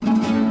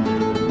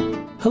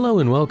Hello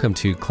and welcome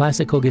to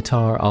Classical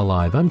Guitar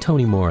Alive. I'm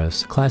Tony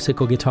Morris.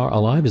 Classical Guitar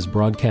Alive is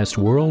broadcast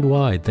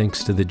worldwide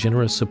thanks to the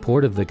generous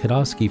support of the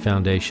Kodosky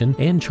Foundation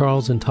and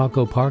Charles and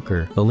Taco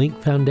Parker, the Link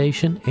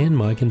Foundation, and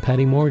Mike and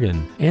Patty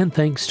Morgan, and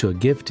thanks to a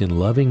gift in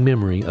loving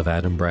memory of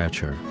Adam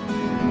Bratcher.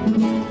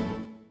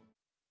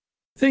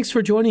 Thanks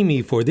for joining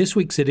me for this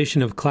week's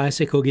edition of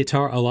Classical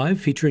Guitar Alive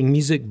featuring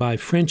music by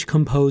French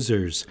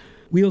composers.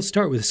 We'll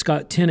start with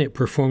Scott Tennant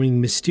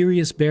performing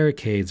Mysterious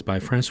Barricades by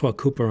François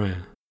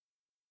Couperin.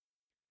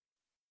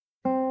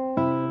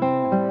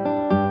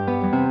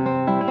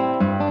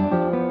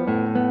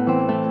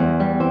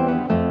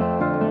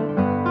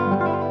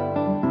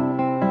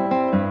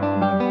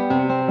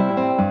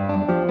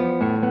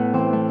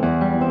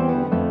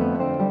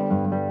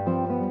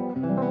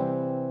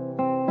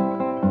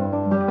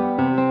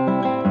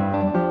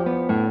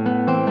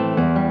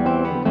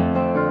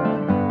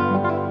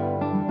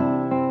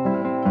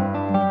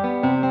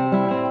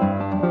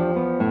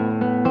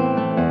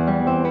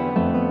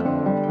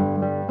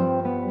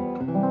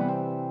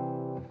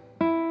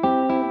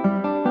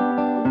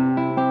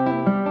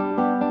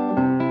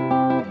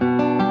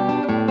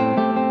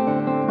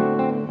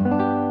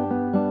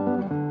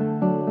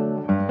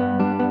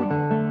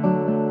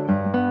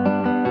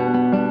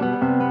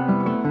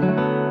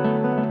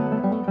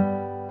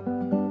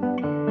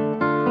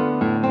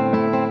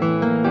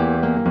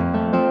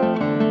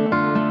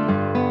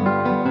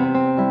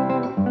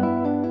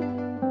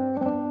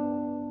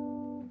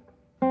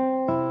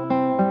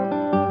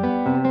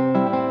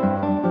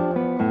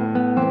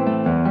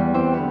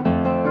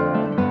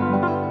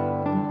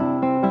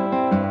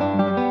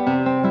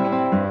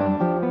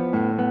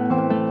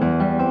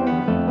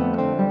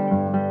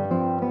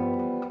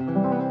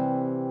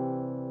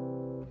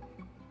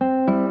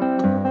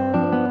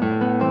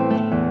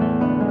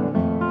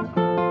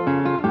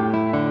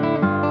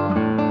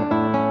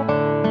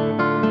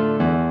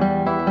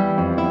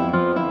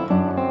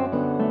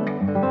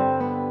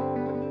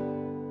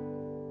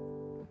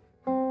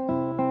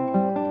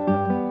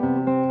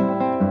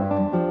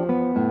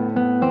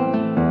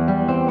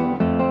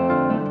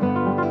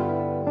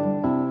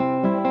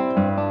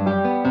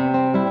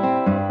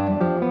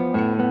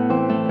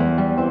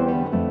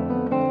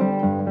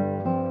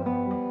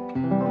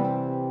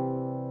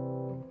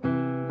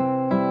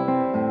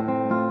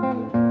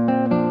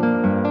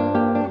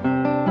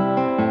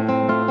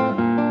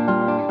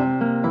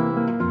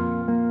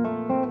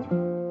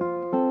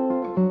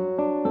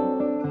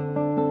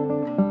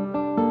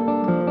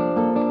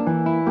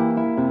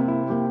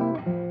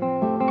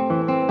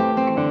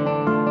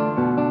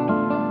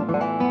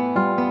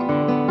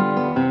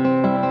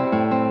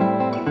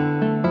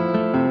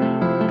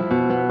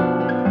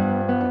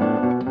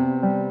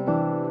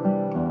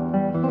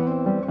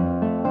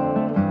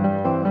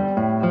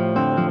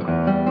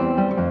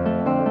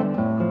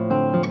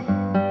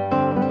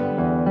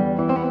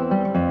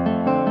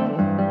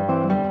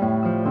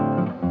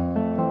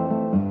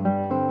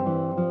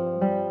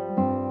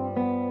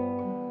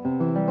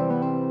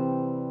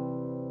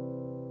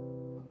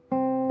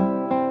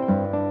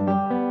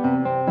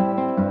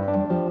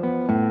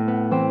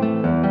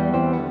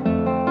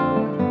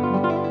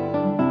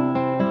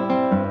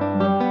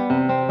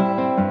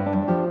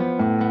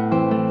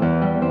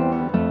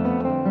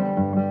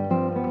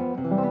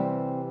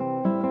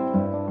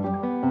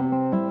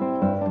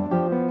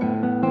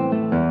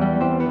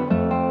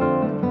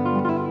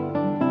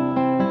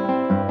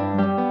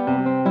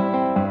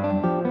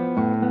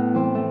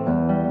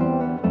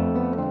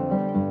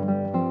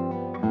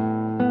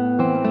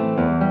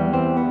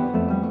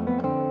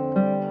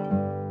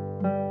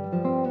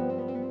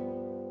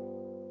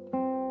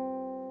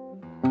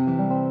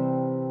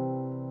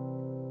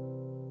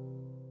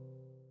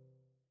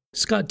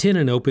 Scott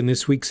Tennant opened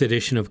this week's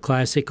edition of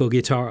Classical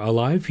Guitar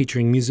Alive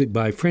featuring music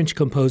by French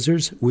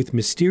composers with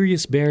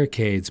Mysterious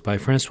Barricades by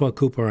François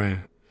Couperin.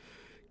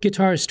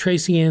 Guitarist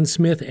Tracy Ann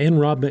Smith and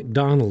Rob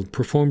MacDonald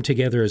performed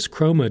together as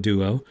Chroma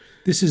Duo.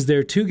 This is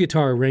their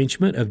two-guitar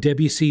arrangement of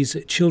Debussy's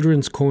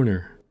Children's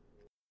Corner.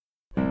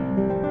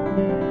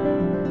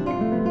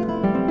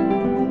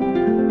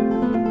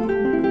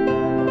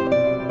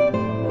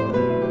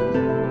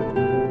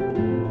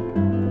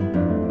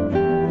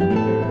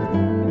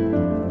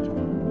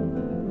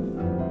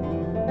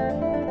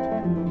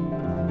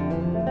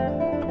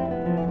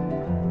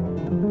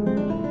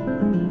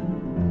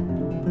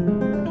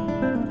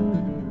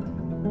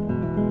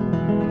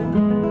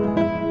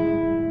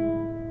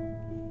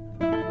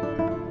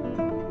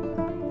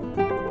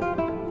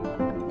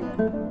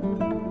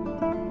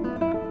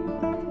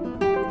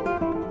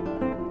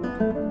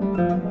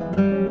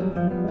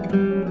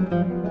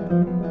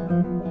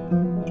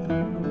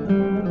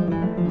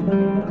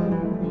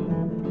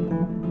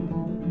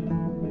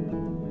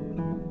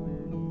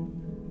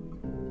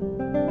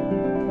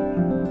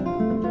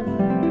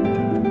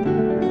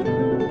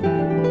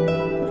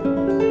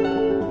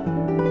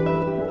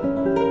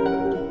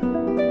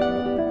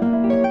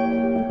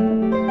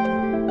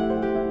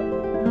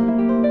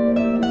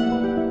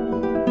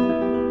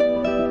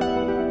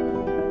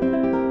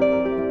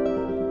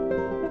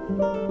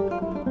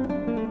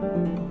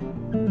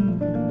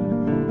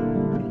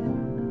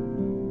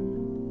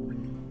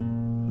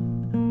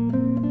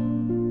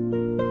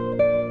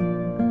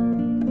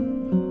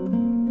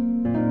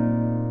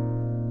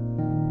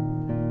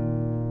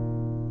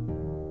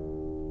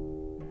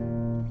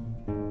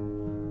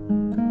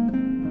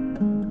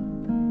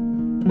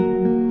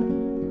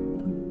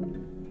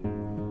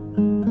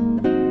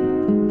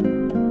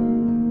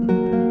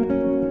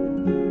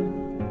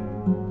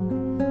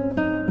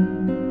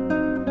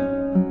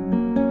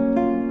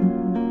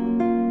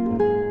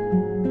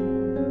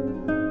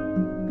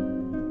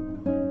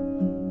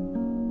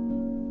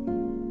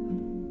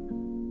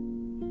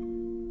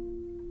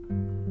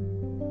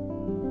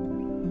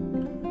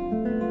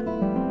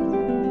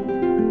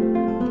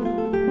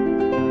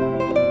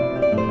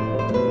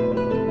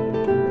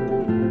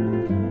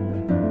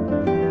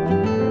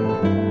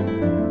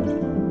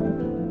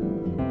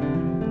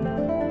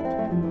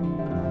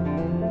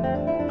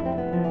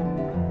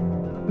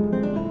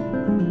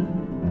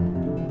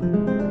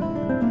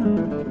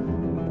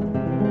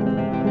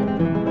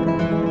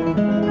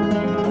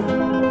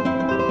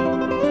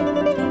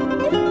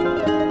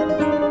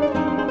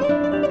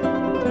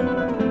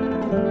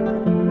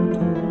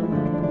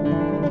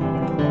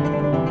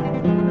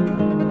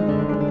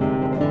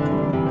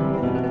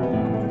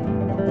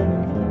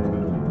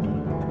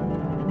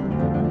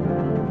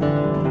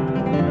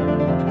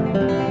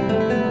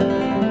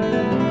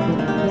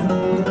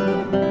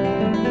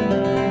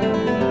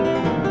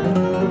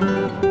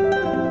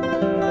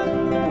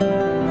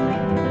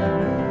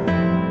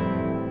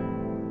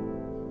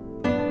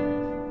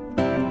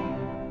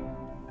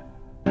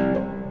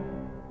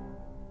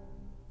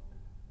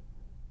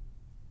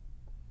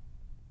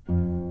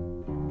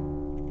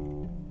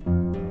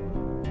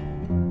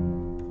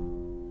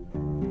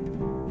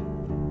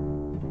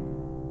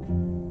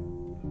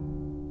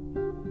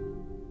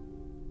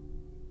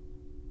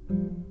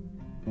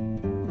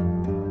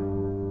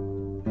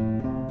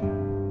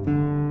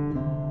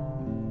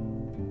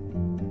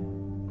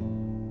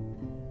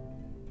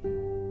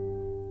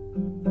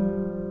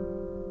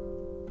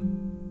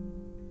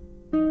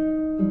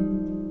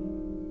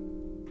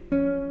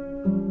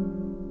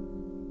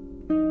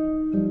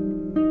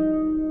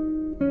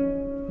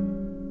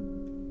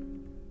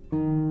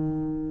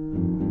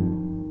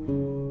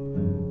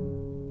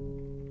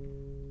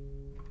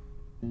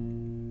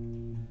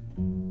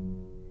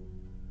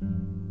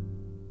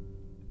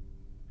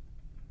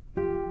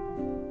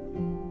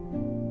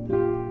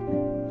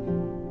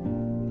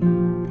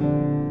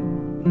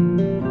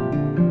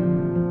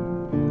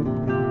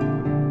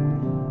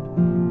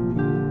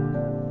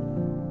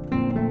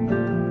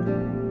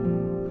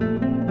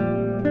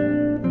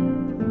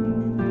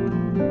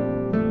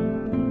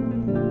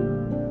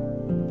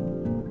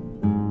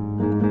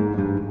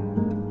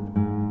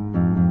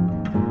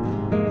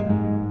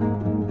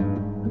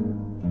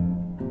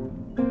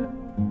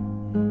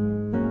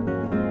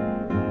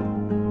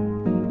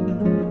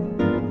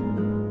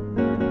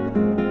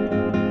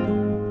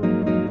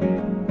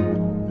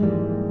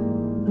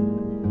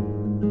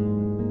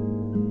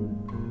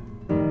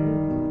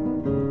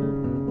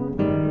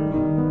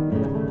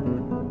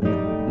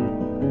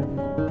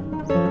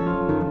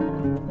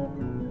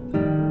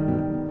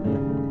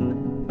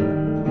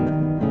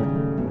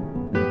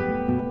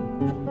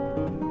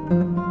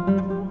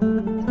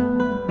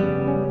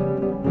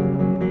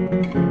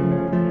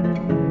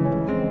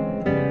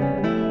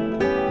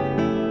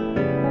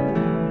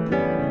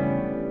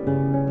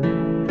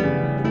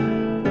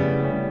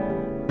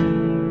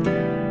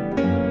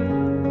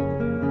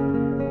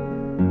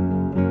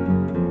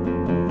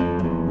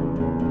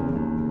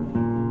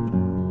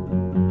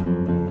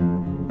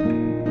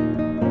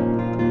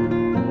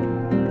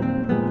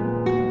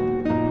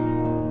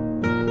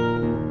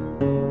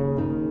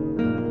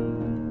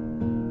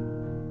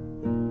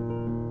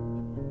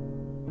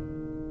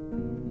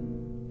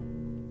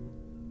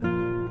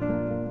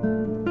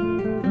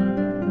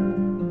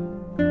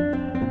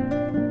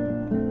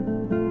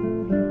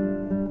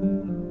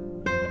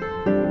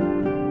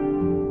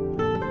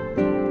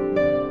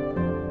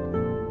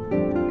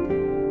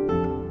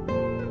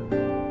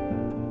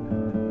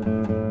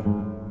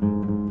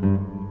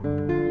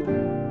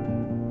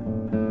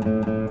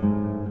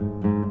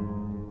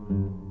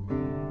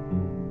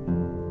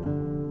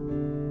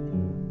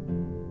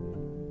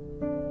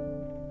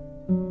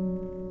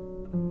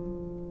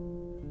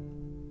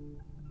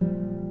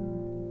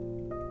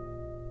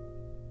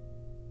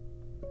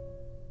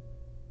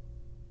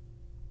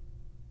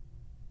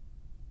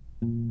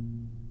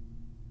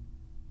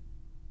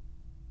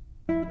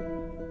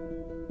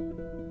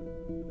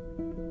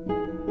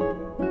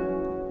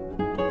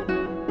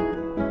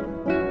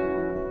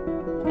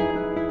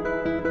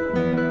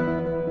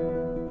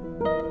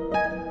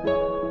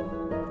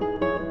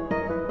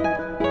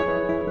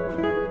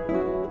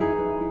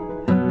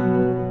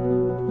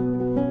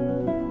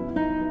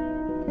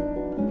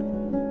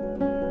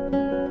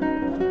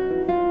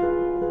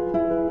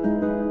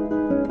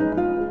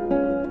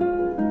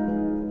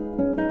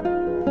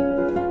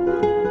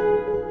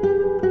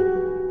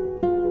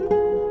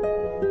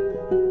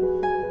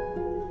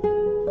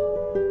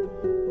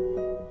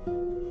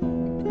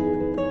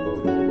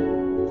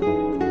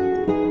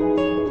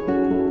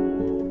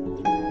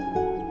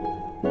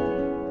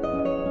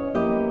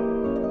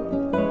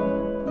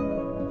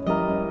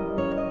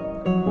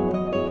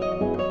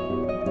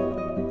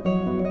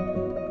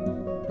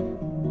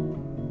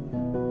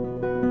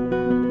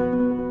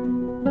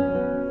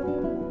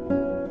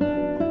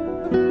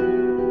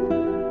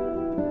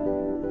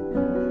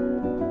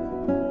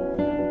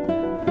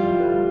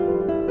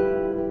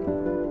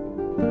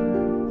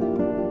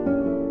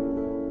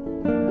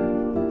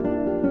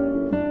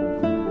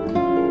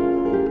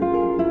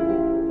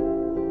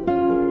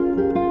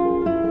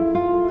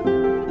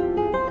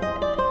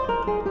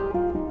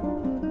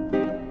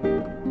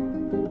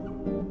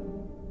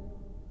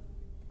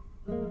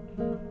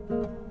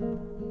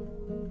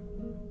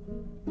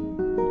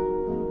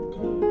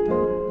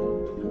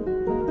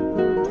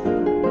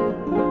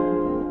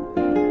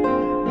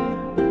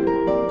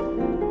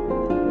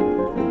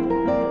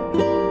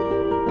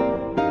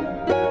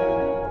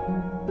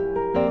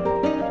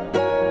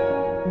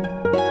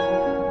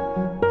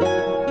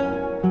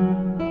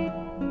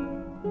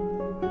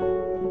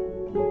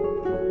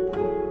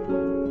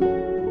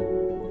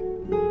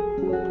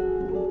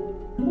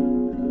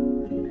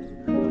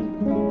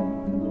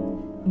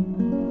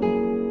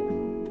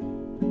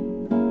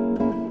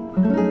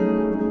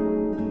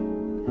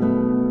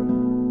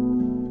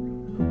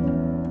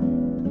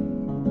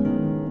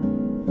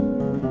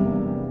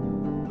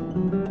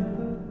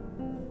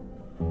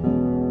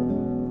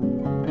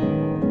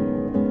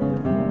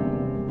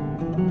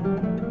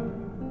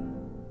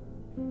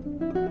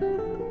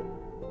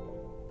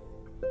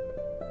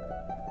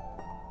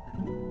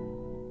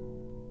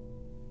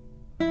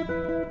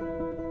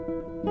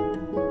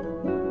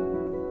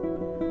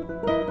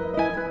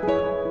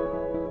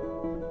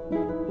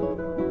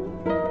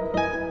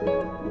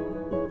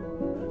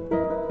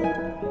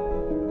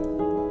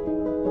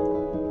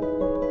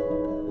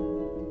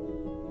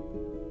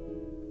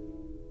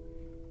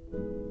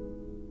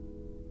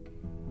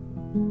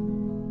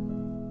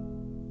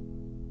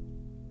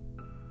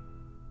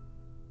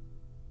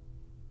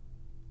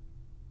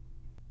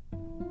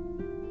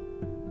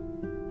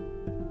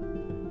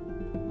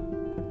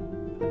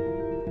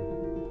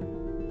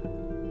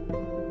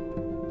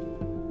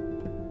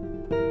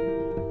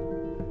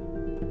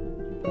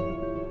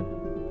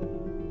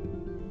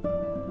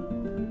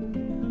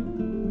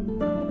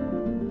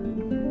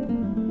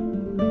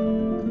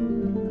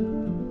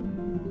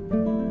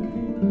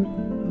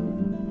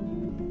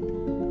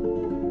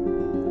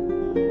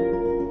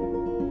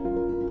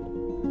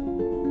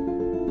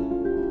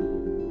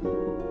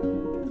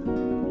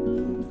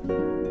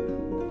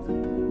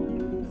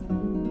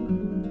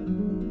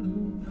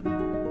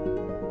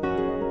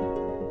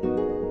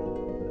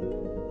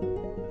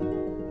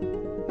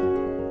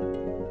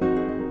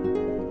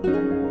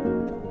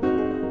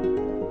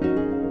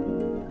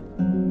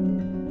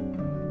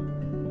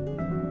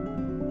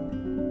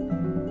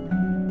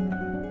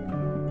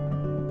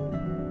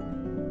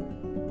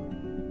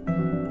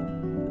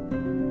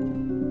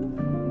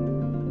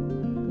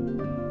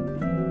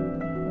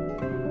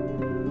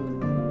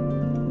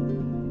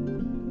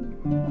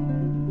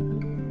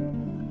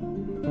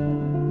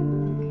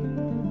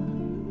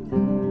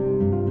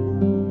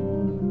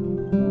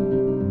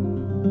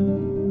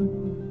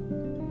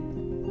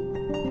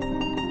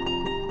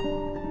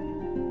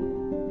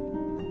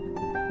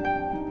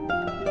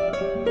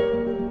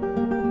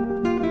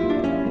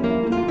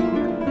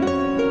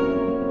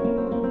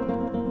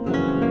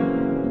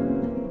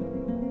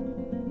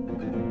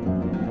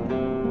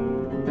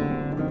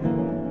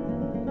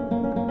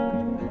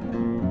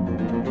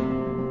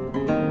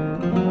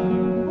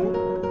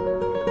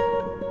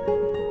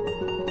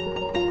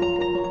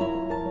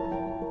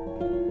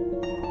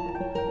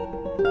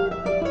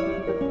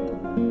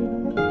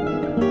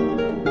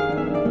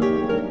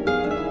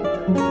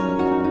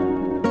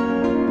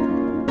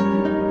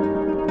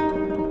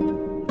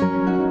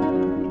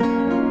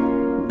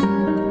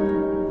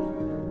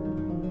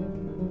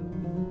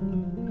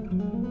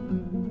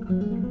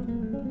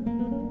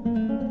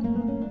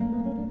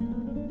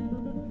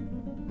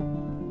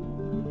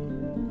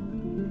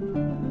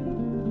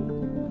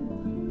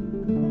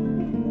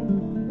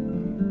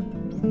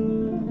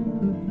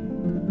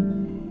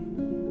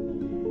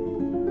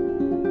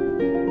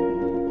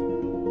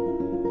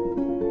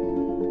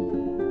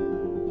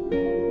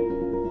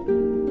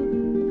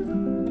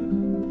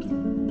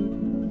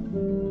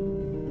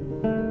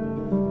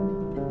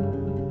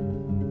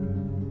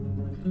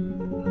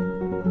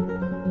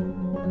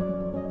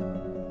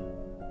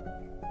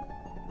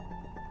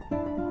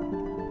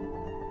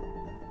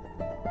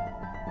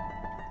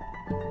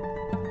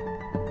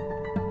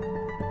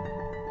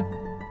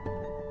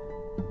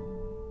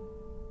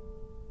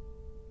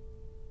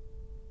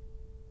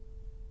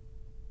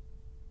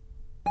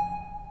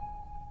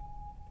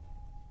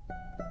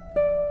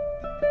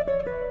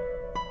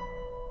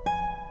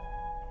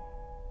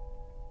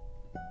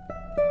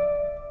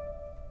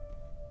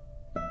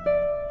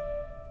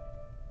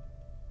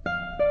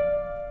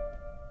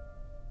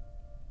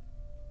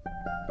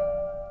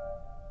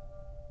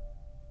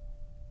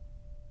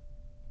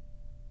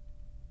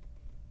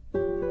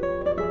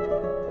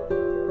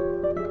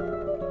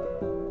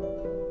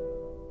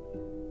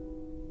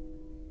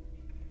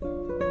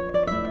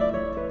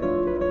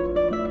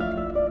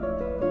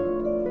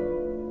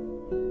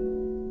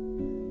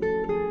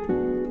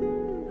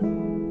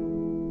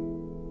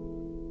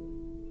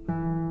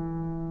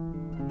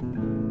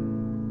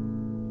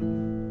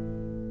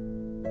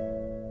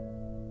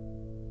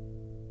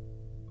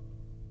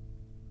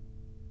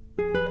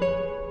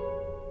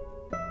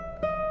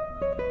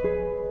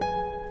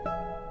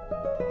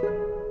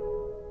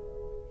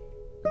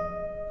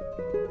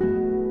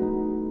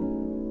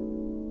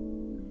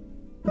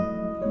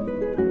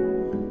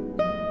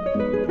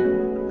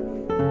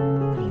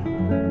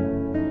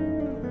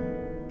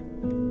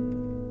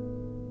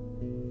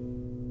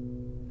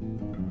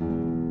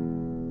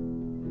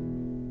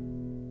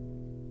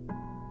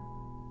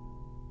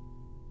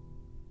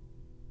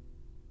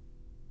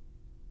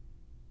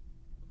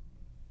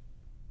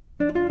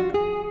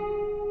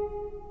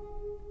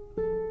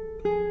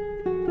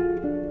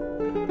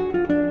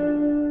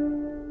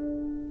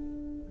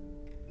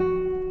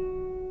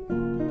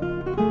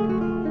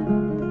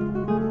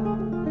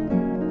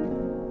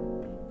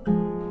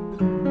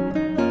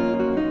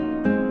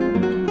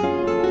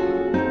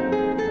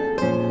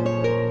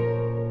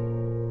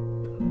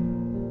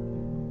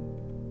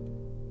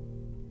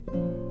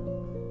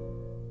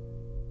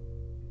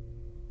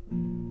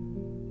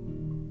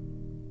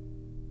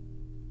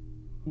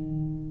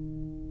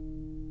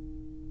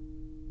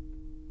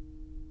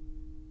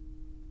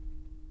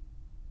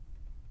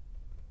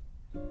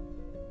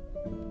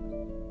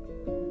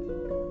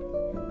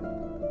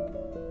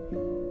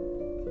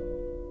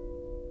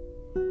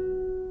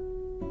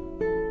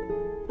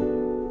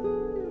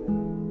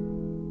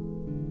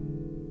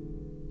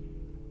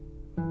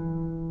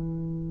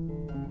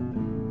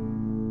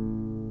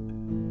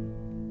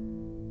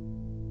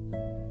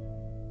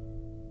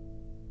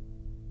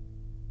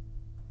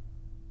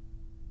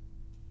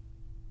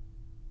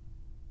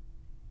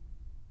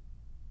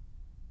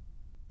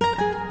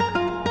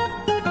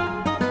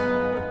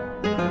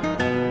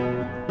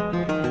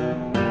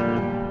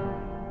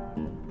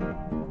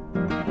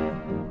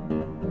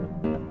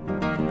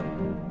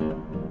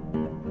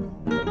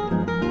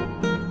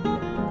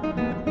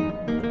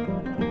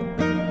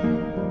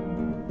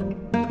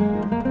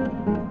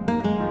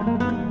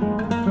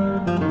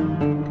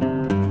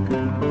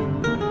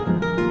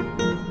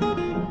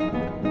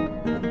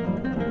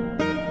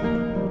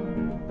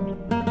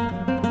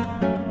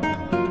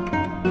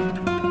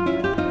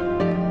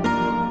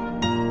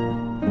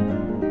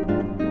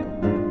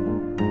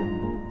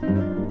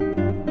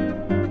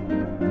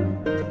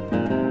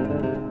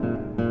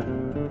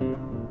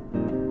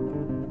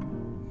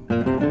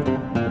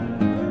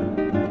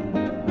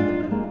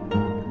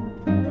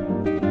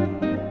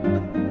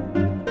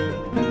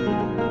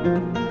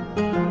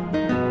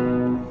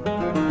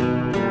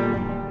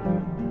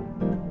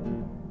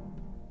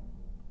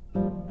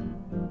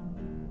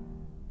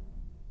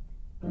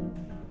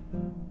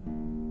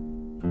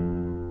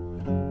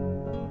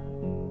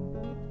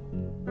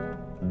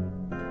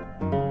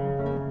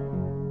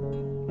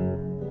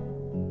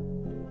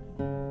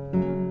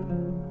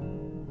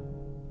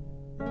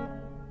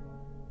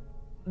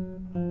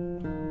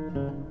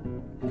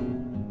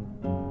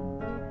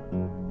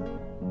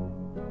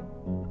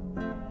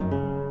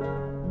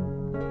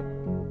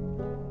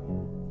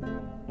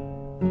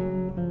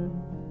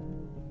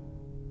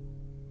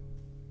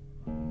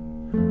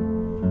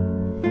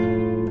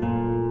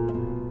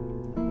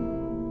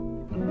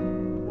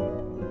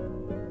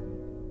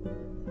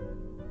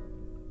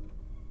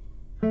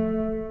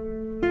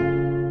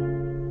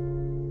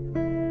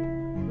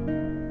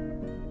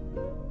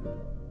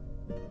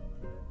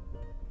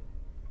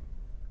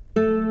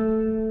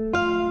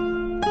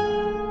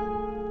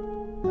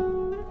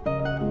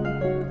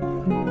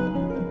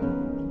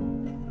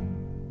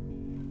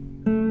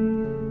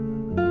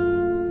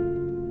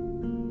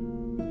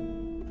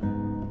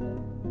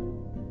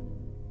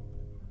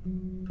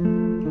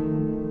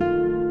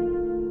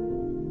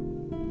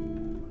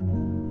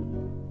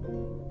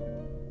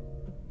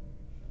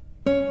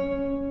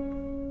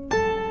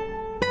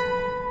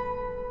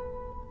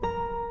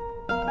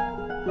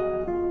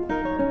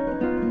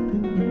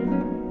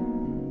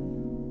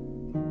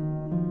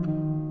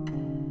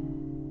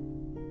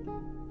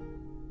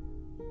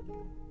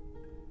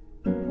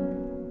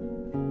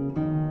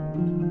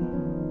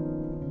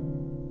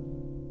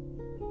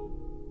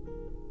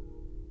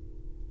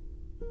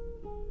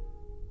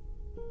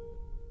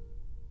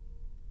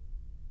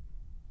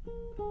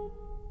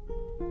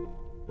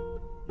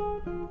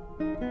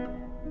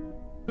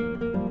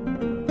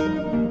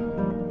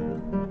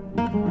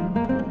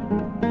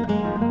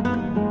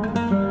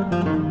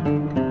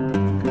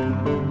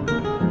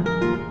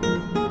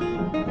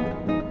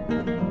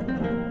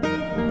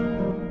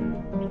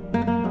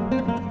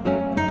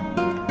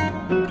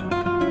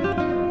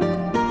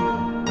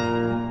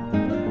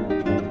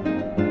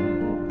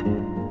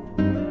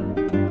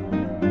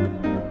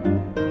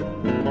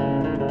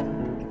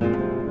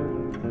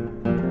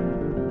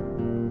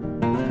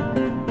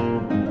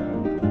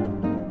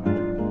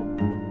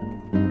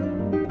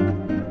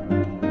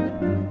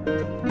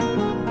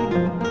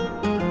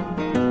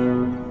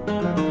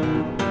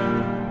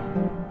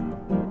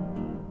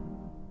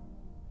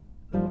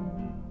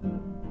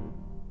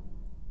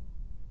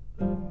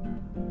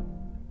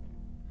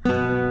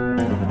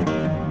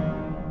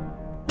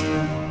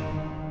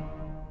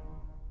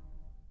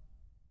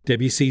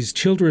 Debussy's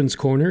Children's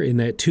Corner in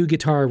that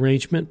two-guitar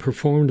arrangement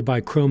performed by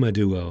Chroma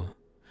Duo.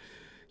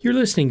 You're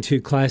listening to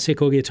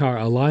Classical Guitar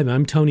Alive.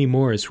 I'm Tony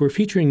Morris. We're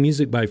featuring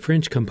music by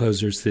French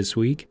composers this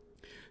week.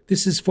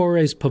 This is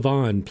Faure's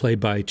Pavane, played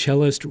by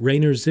cellist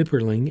Rainer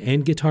Zipperling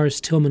and guitarist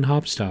Tilman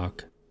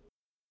Hopstock.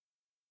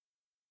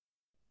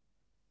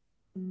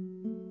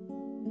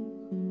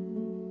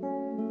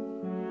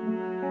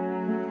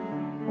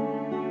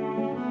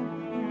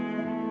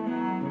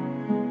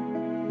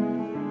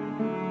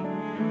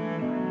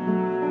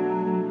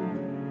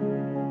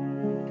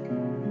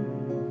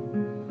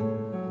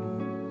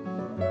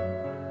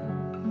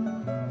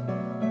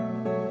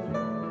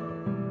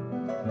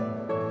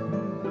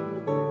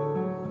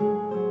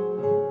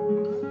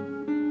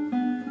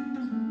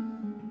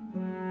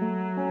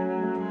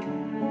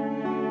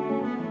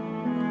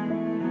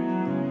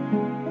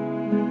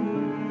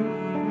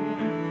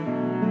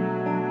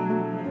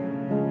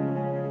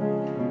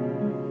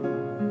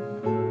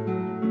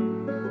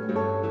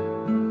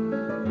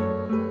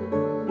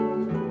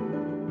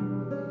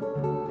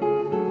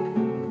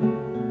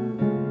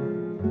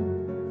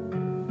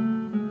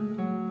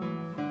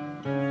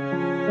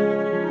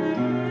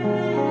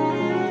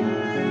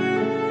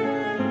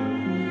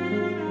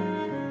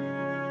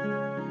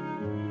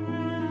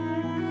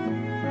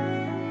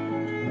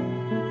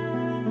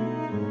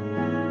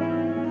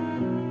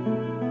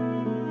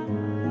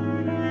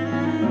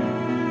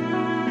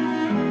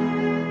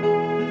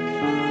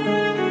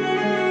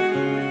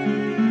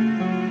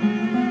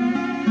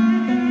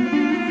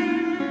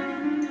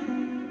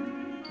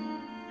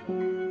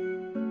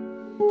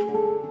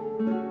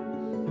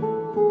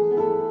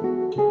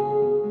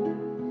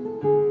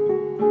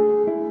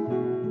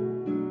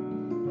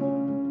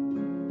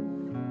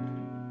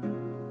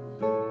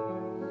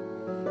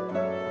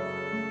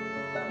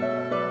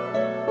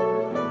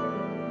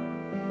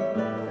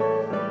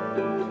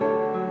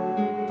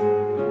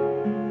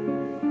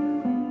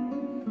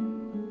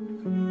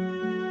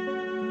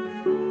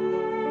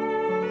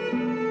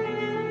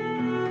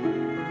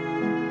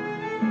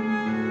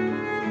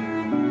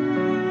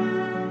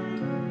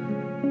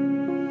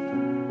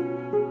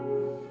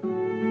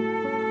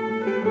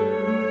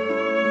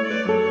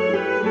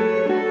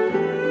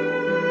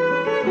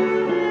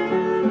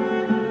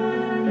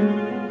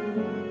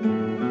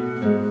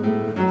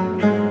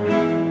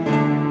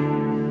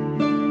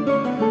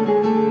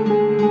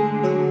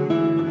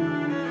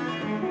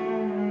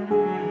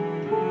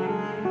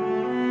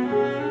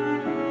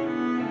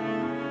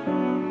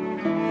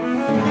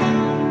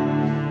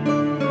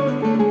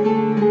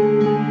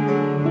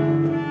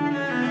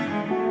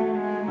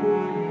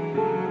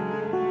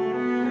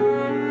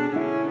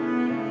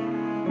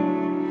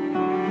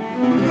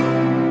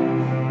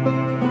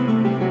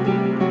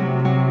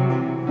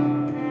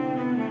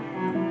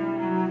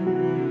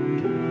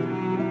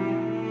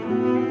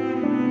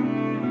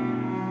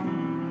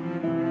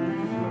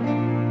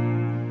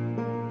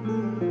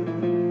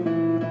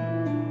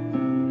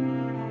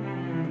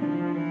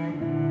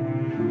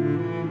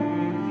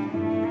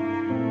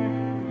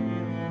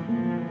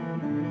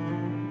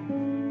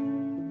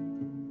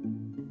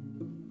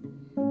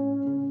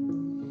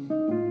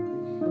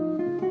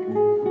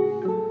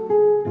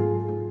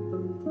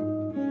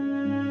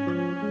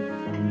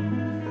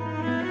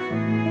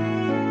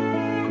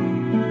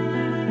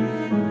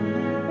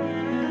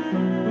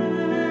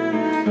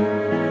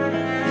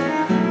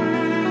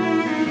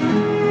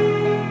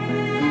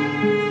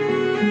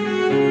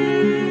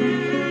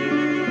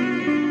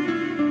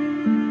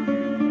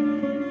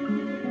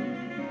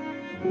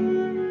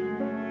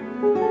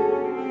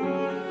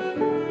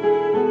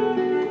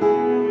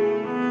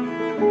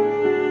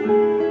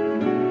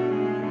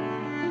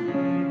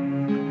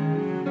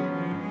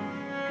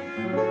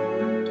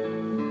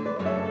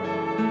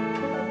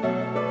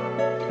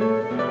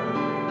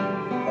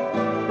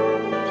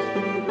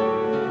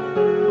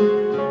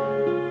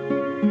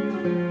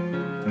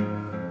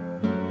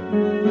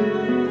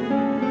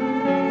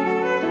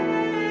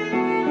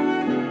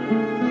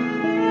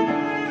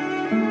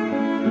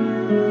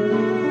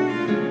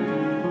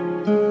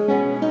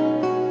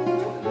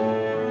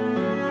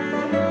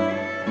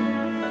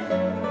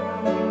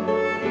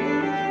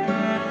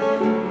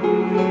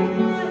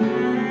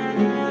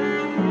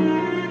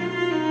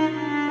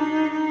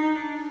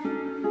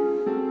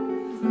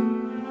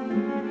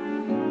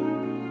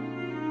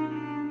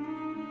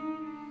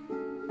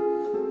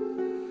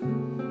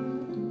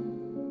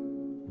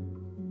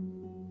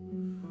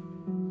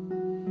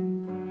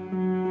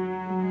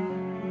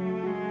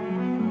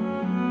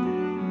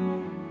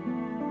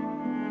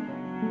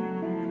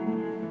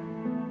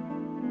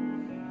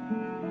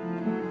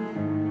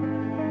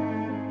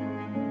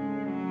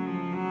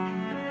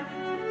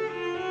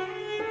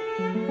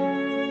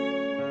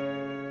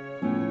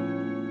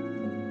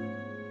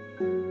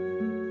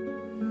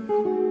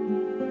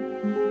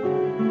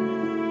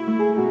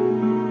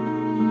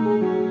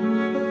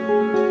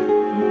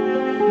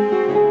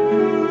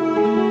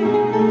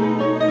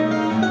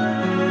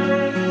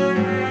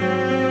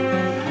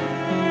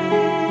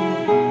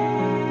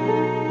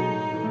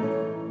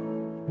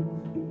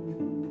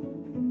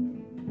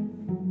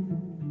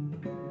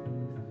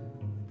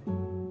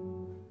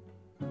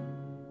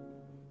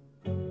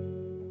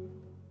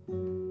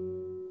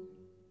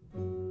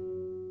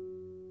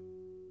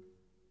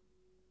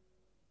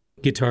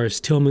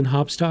 guitarist Tilman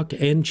Hopstock,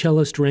 and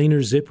cellist Rainer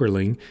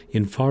Zipperling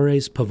in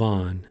Faure's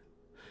Pavane.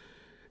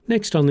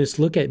 Next on this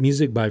look at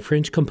music by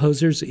French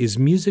composers is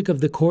Music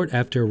of the Court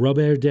after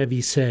Robert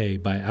Debussy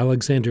by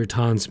Alexander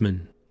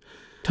Tonsman.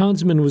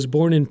 Tonsman was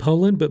born in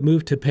Poland but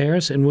moved to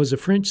Paris and was a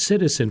French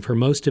citizen for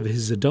most of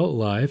his adult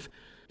life.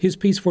 His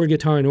piece for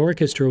guitar and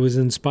orchestra was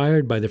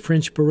inspired by the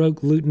French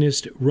Baroque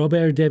lutenist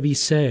Robert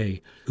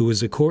Debussy, who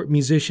was a court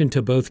musician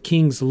to both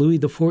Kings Louis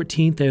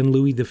XIV and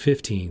Louis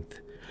XV.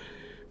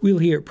 We'll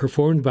hear it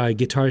performed by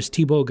guitarist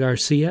Thibaut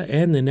Garcia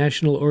and the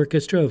National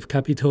Orchestra of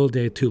Capitole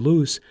de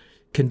Toulouse,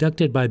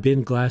 conducted by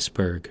Ben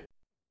Glassberg.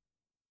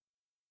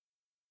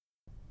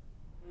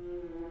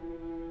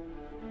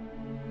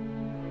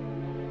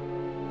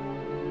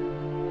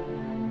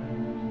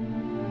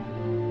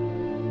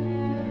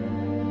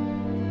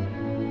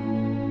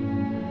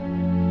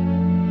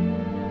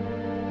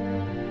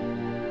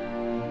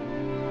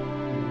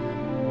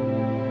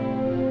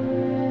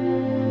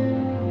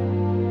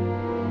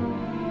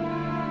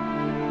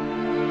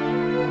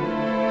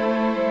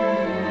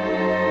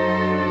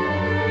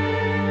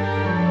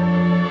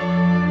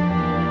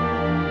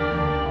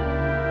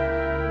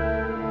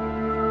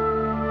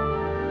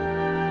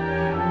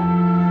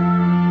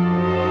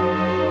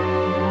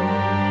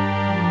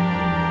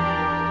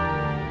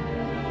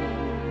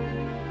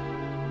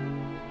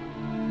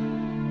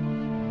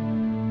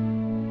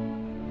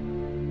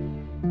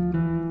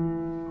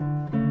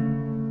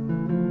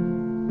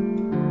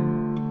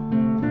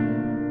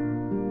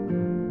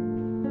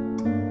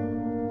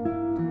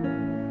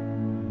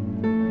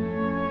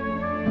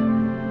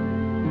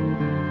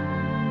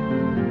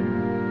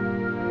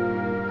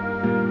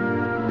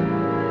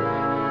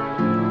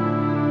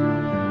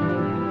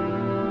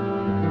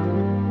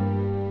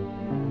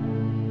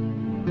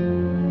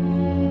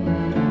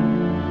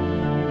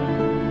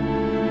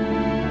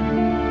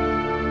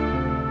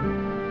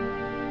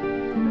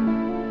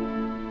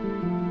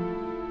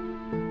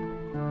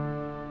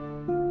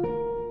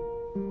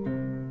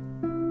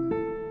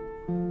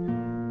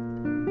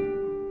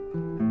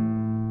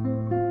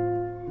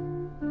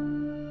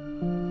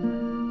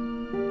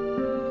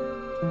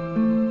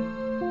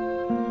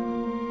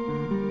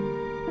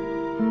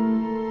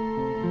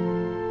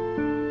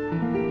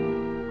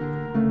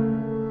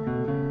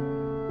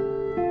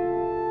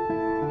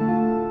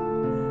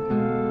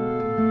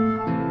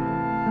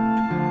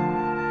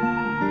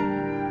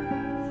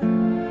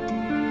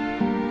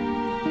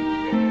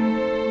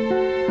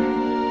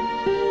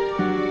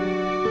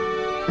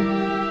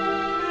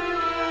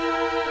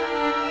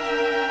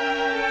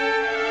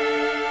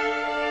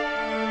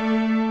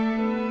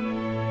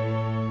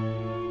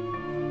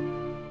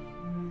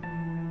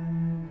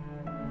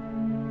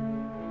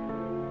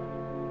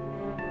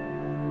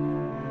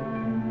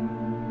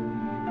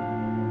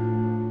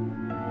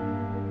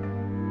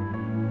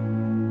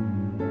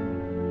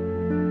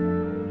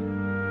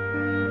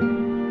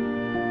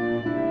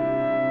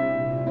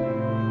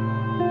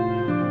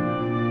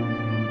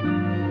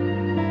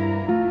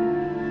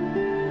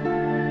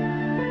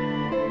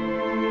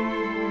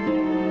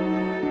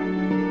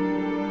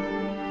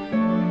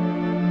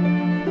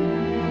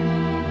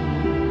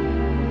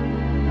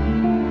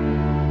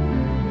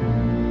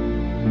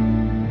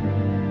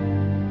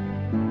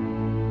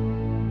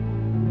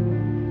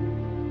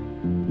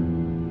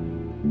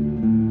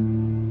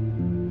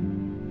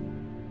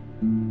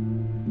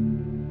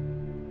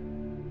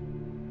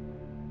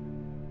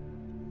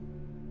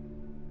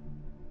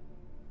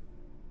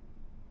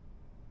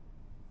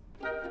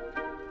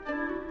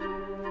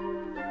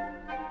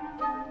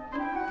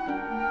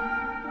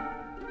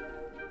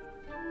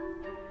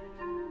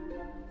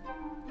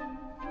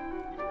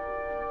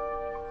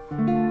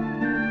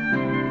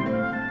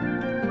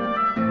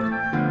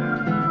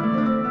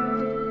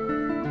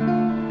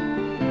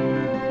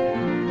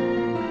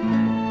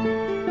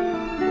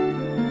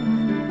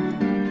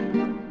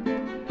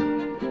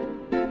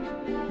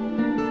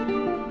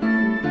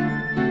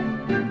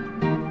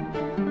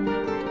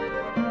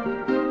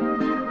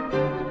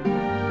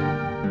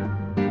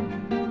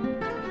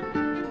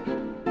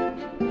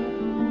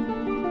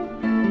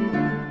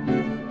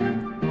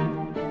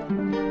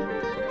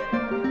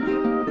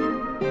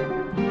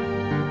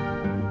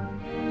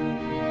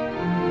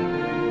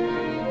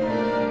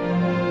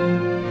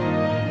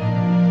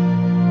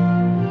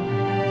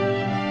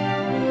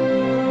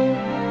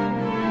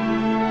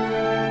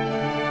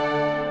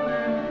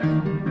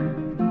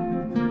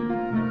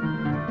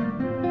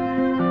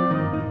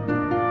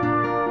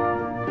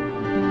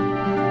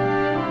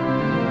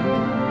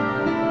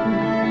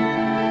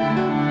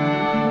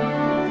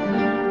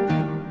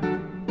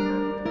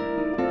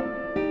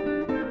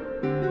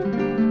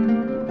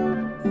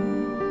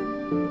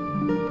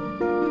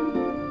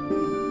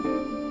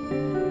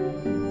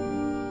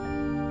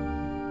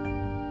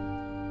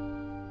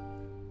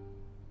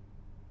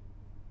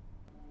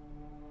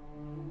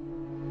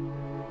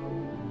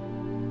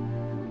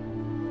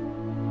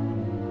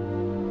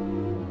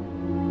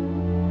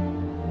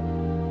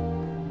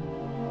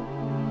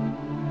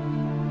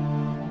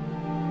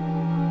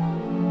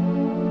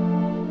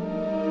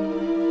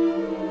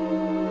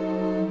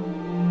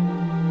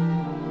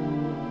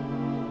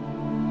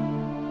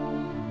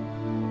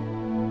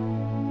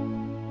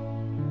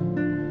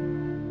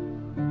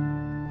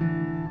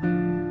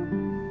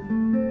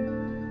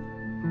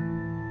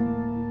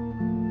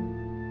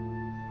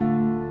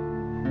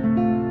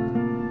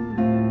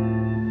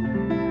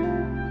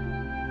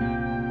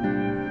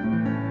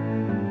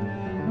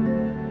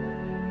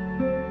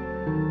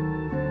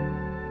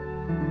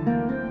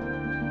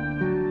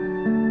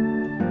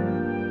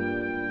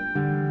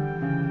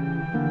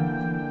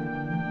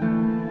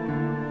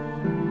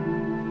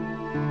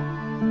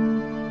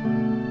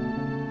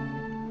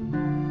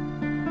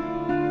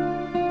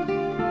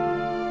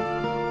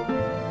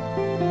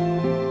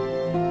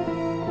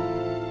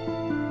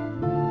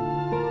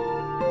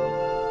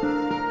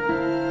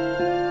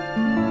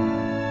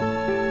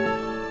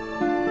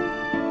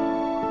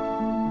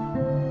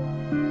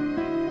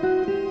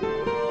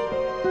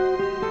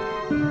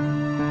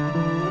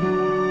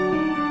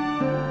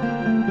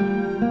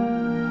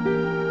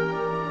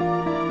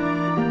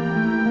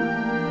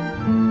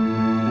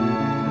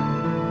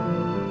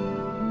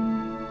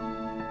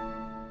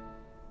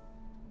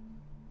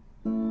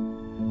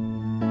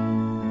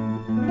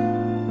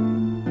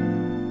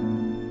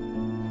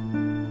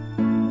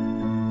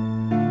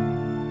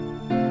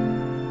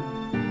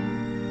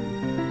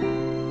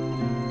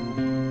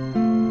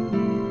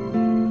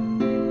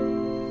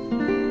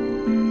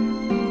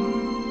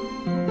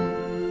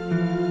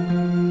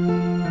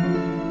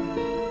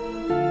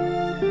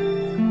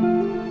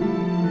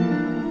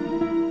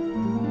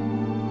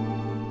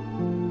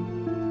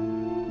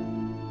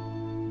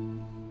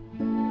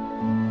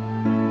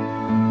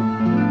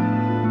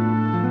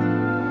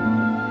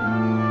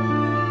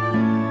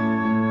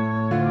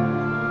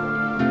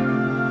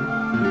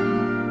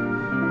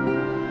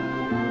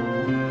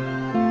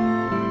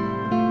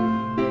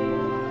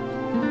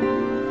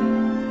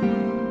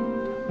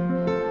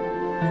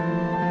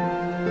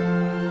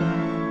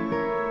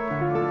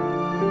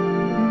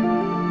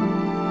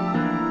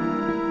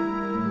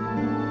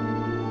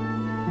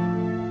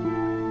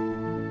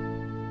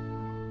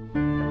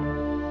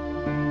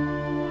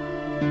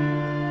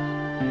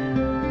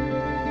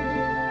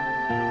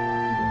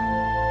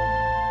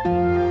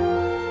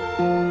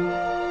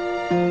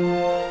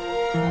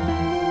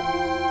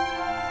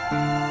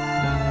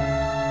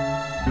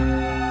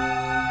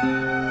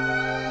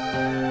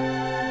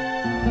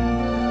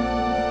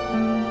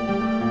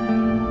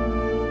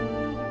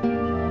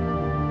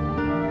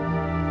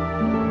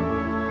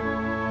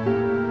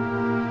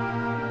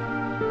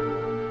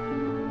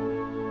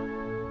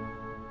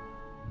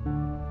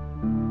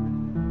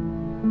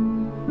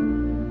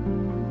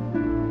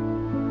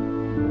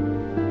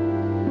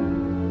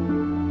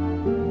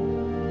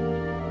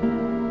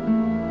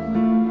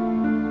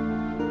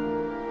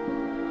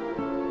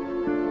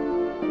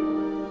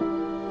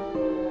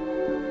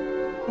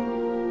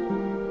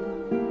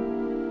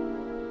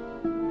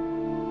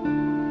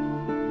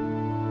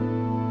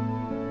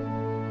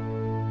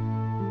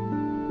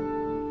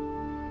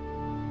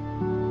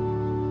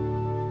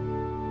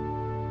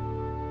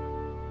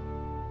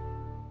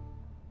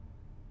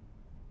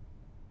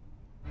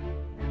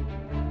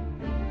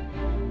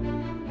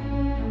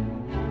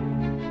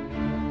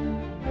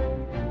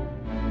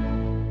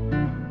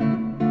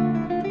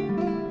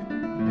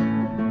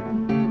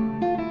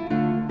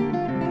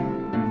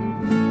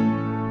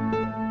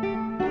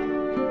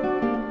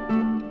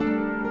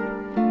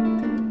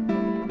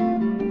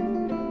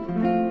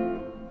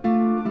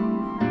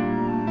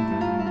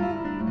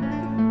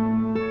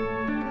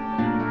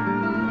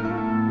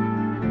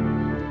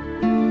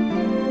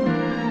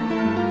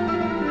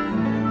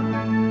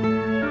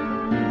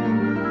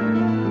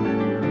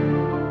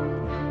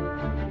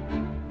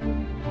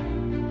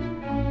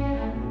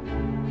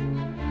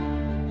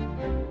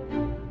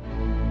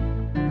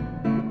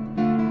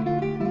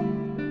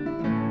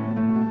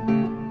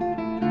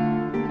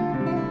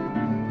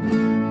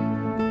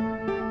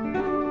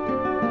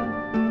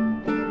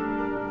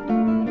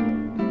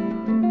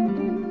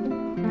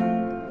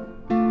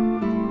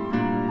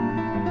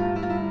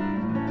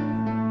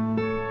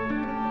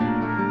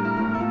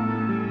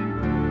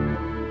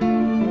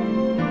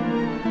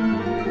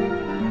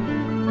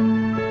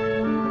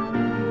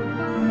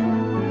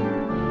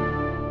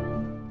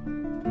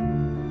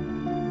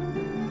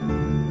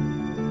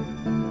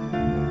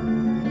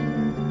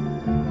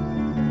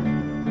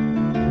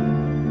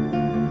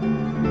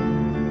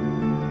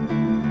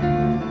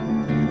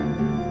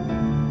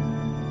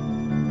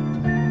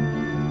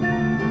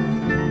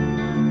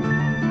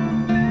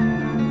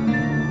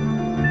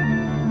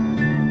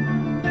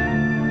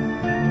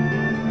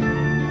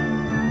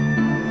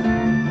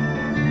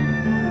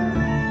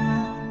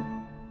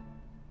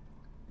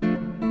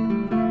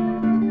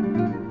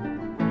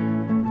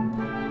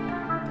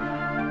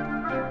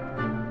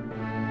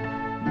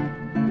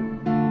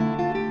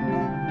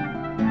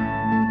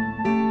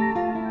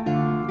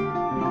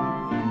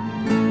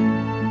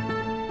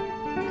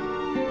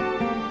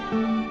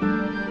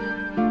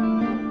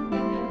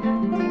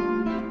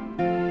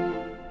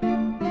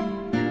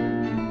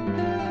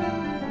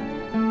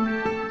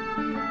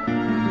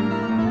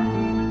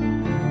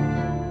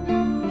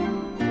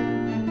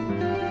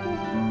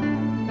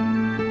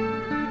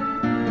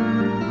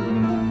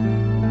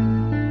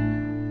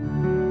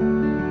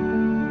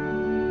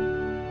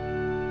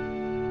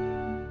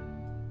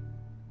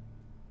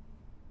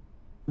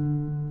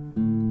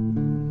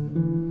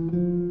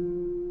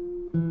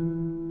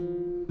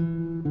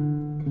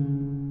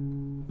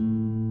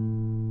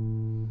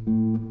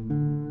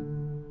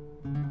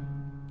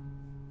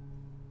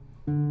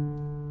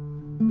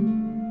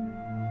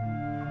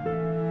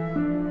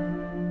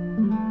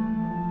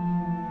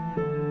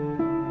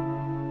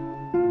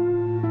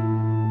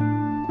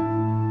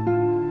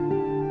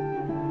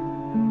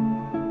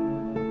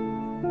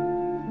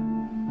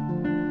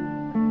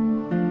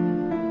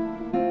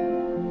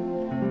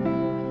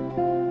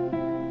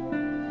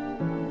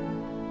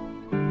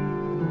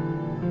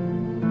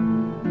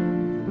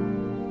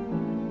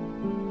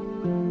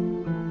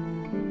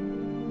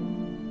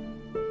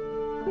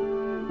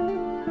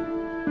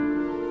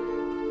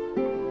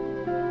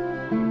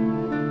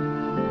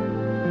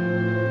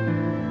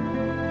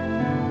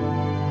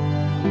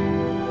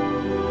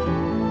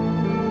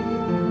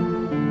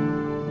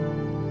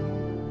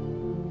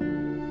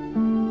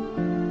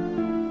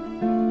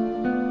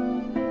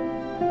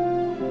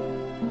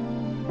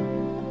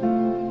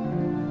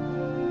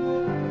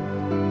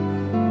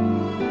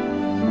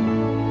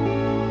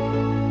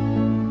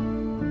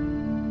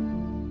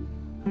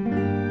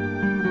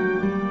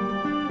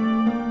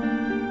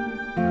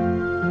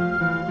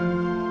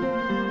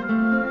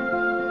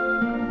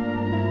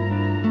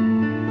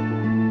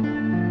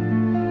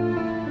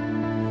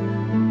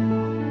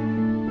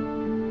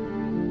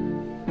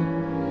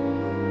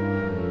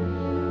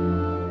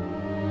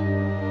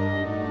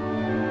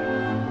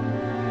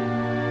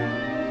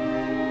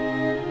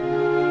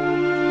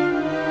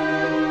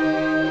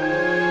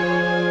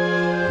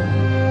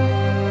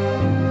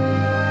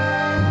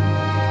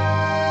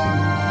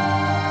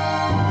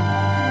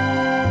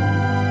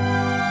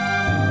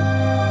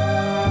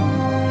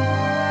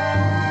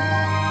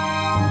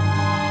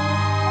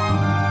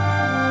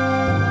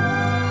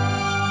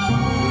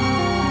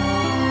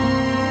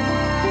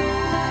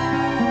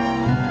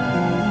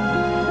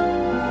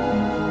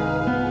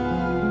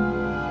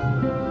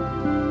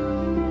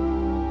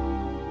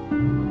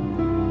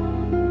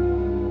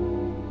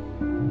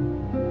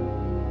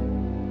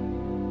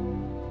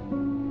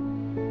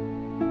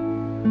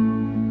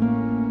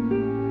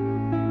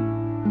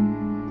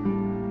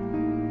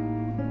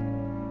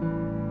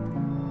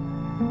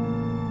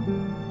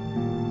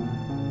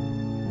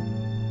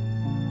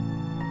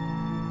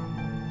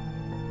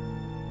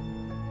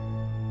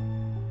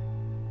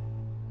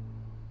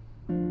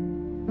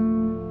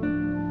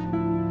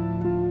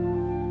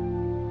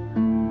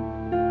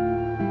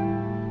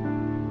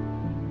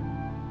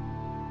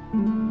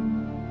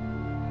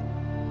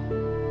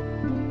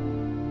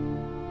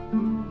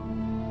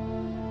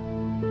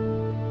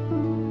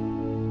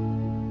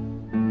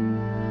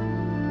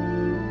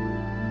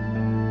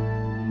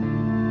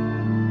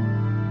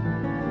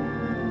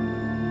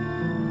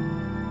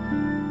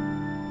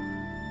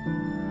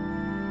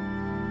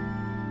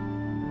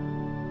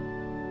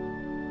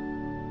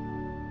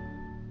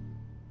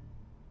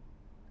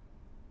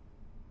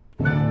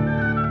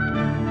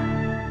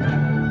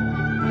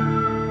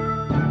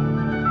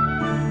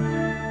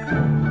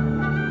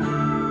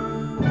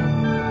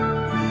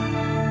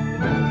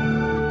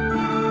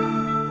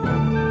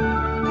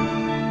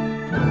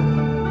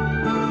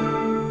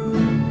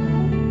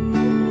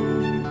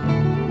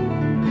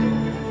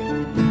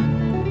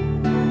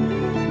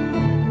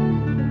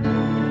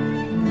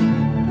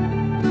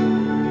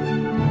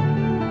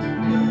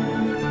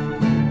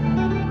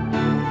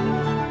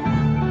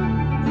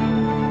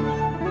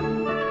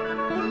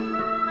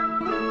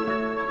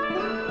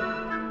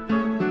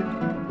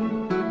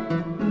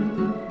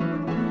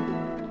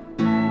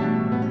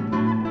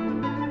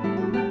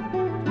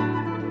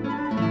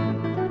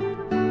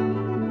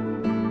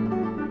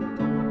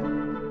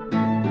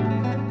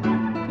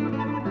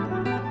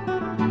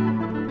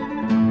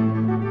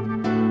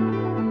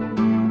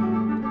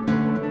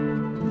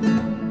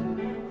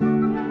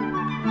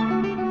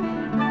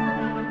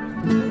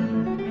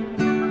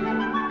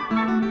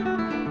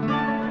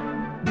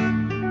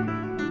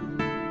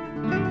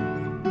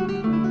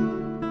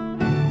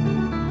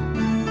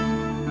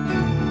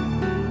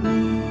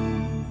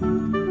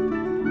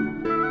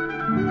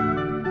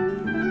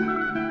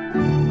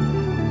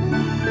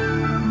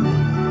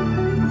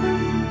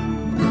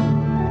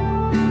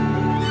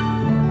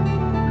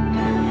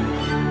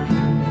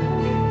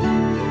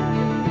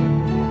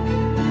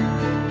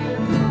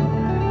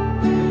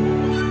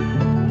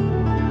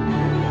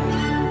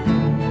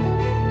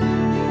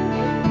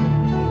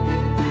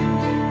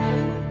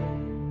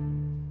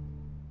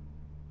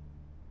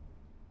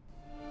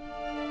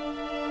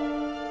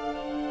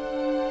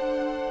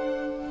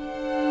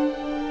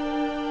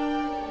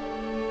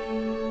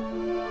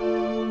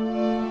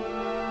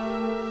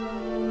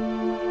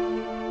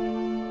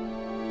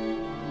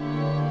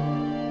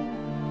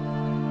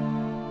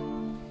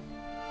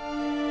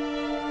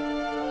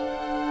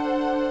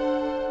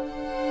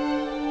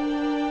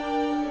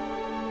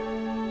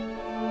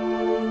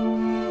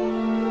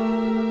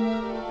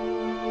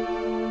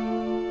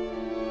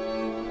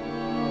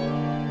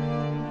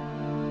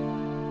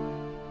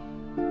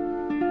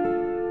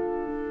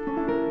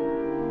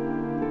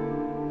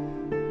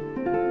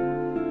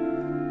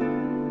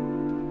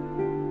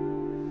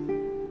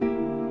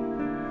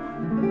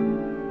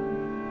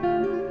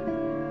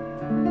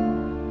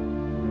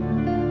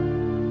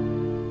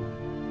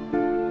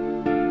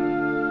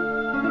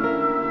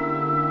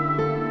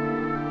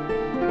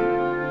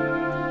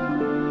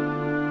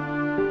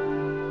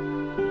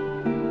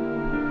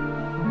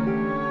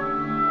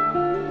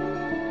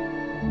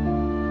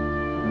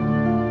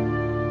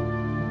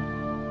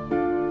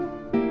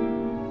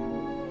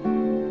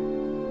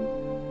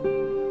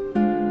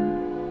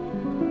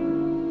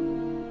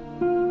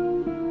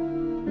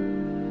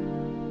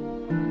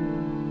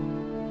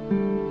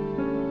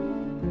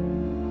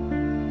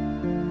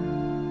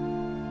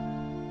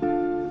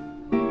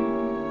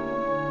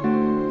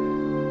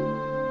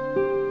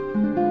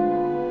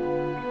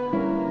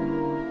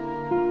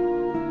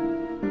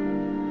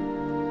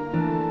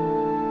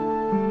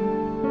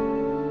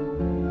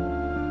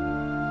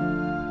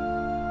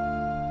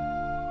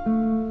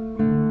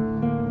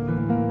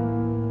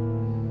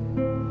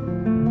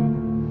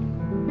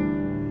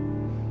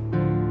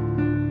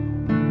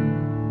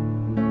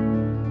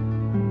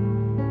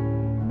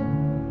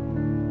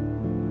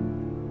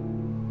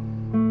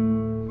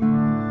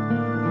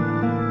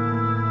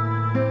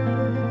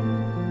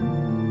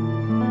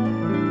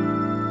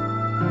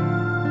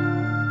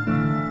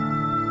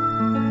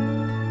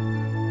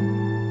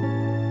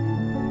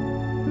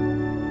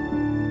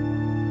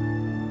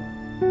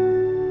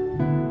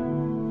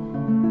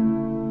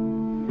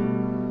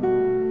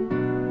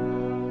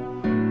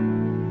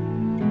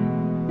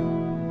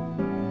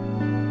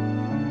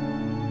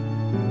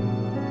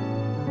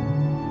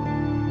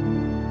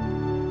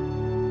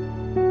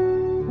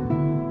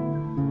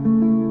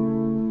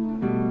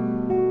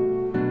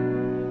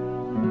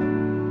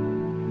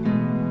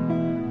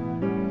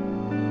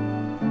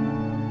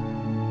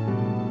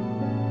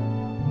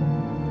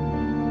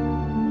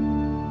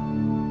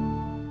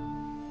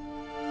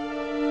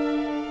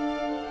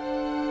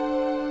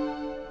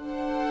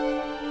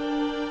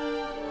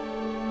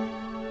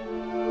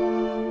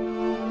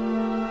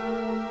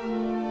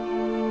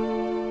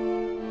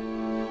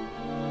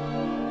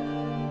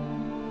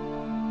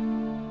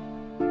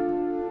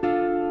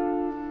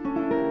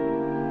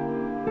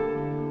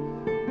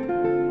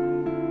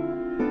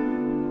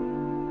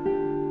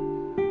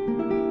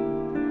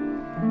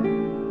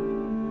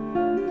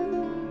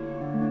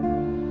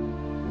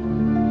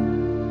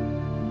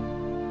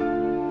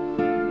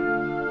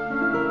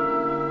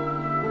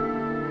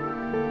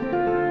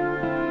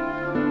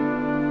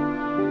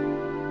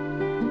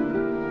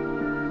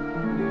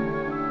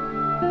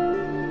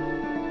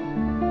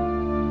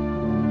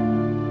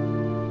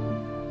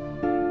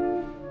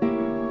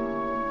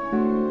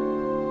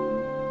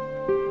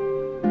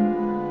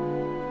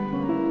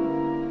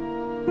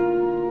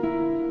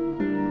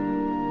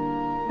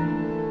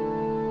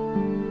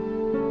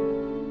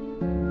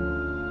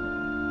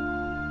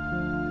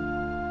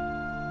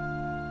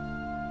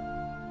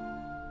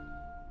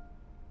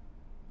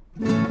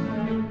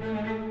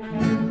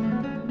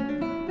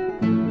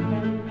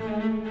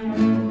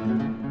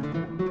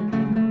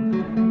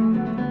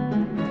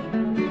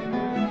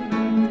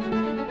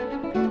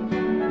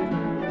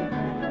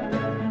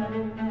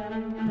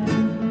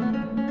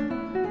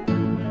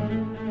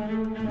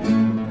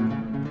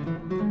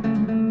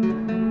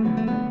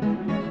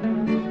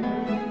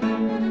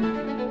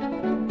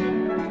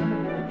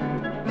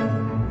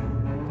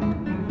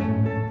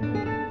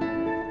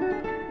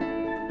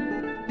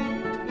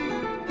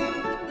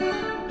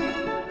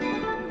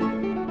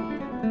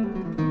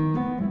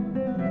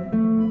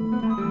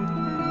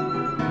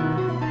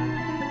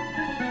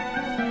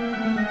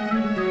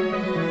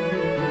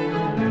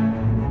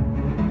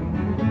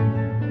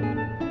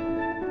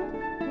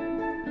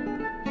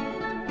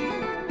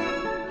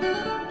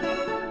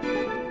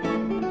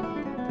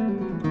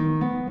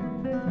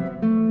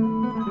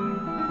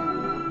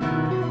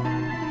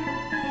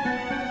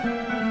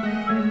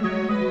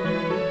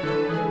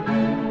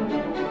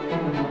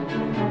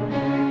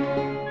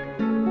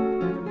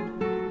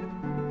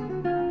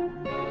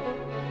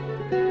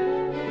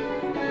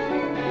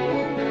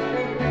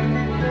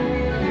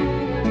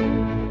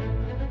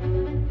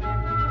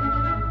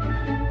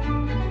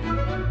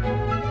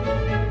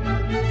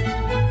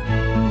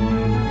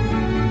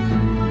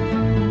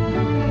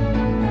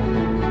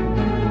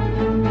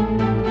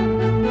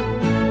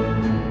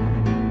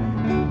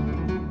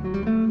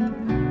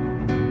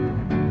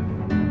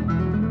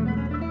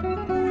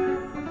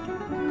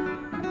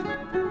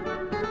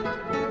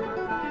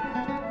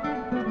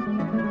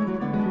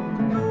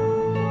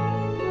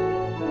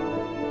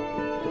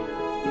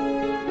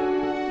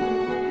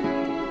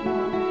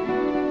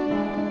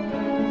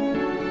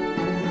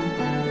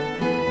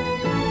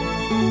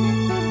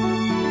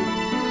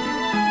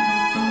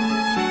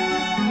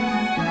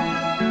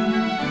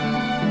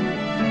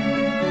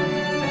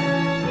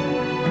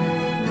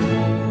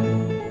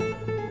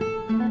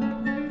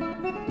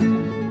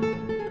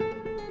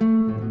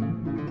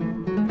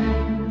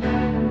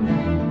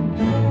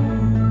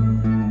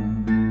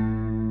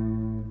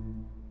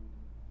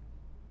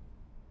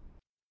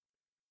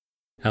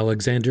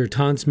 Alexander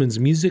Tonsman's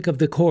Music of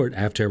the Court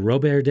after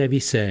Robert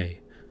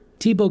Debussy.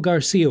 Thibaut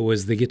Garcia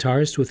was the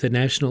guitarist with the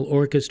National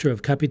Orchestra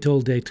of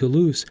Capitole de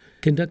Toulouse,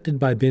 conducted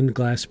by Ben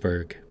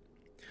Glassberg.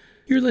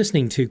 You're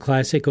listening to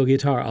Classical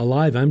Guitar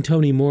Alive. I'm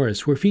Tony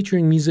Morris. We're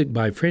featuring music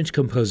by French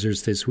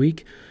composers this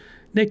week.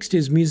 Next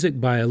is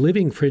music by a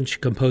living French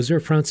composer,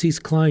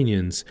 Francis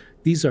Kleinians.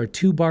 These are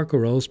two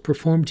barcarolles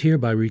performed here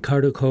by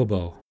Ricardo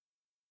Cobo.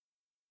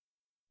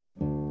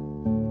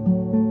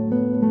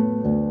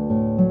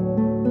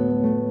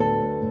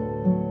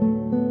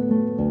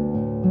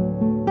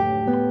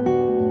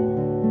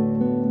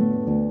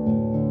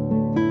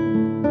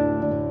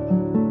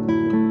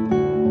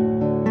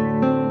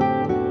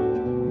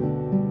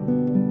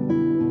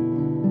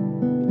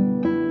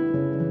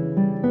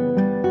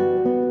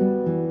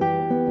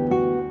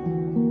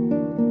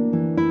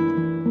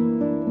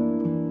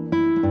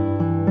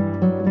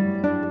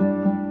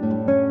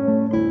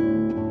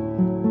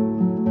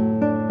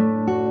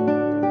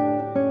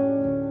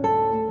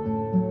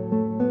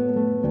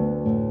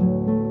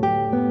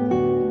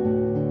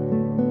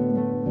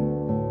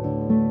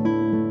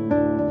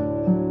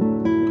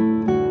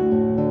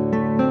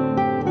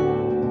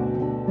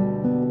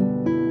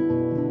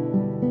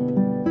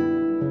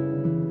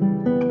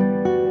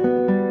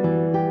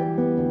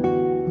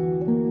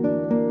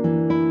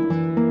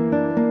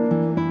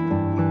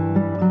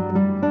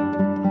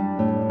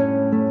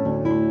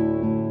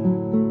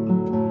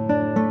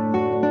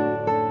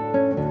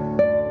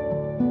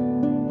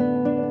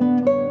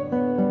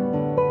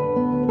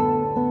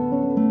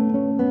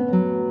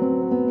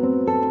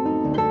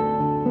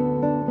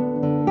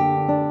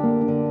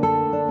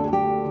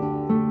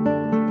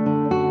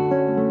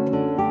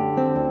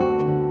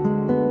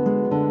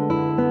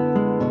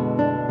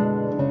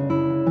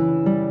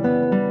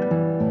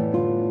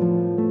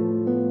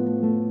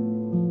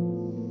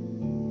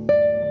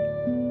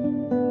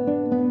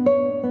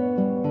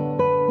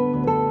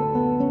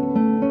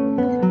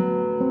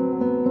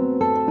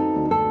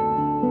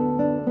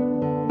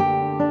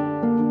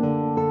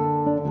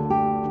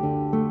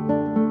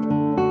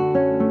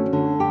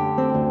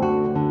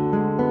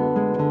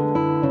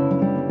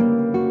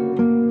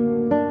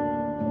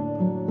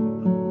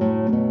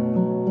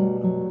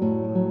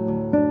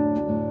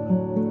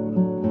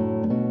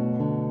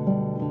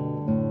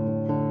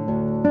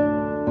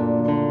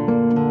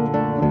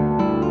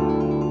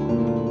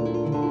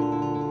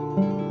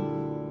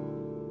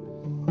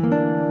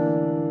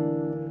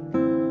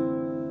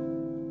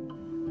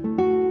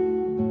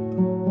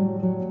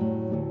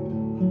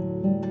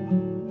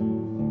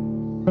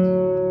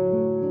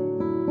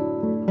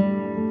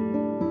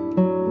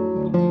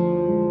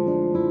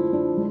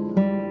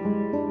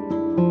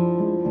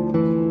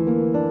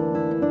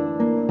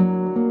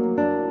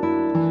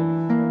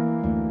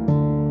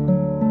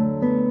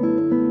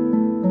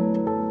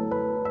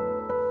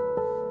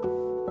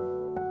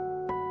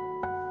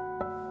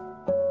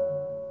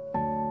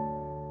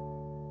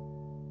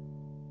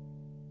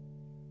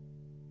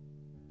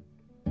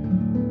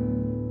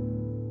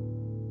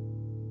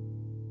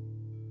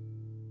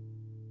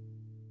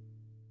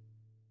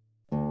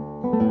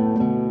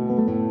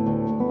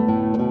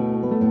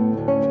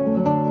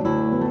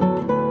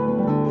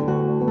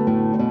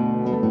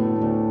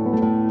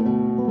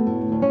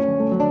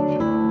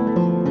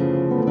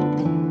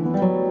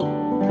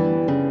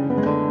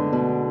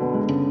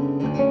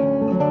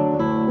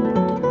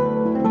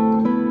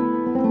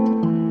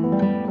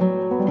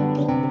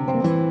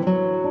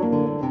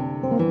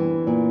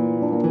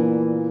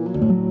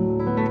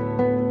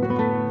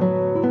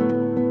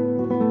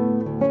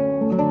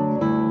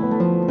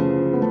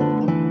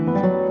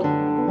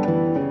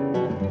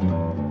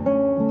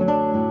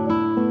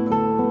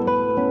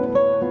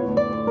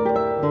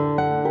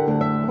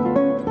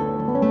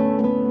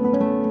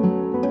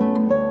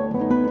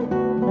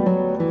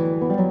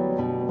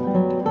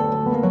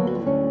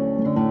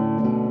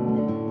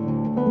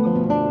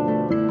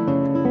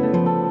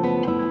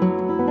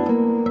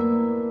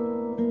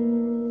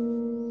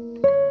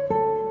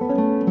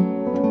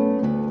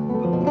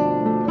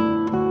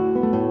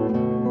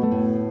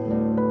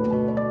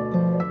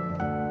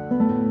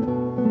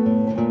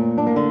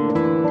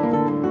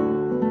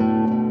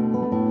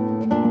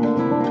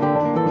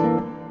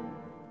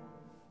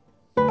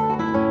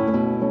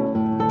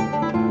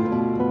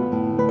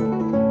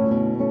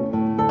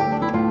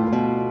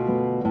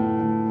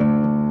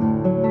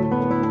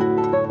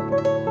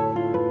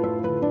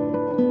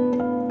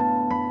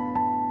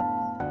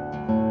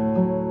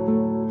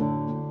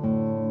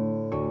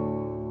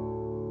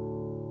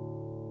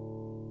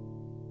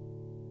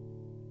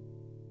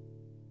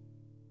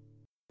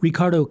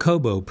 Ricardo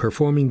Cobo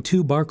performing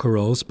two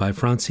barcarolles by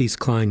Francis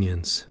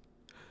Kleinians.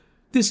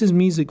 This is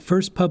music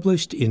first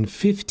published in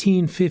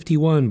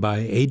 1551 by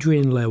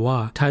Adrien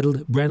Leroy,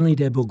 titled Branly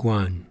de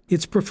Bourgogne.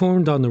 It's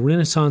performed on the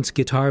Renaissance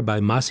guitar by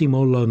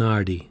Massimo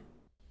Lonardi.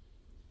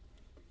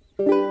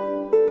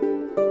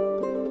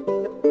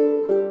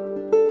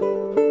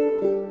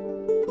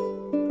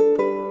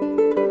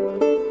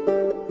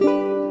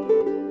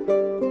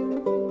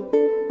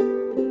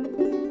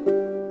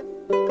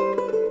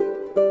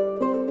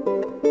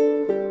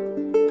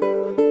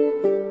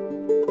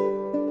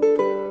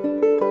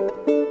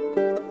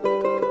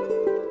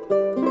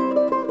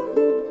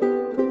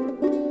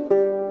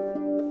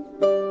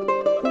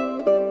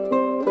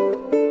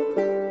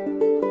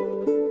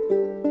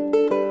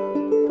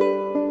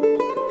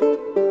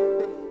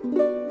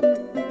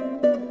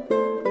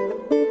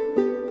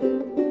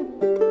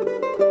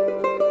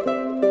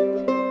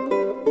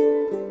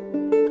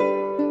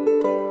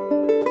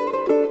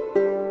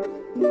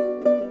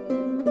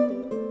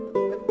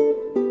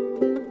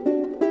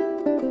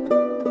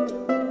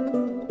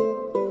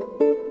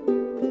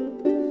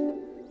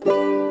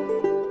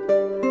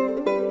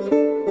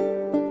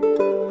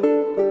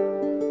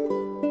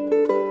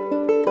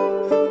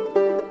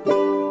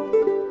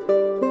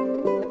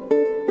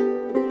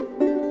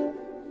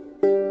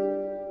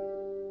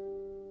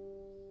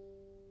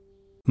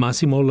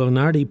 Massimo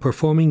Lonardi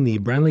performing the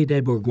Branly de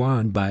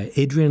Bourgogne by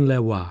Adrien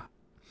Leroy.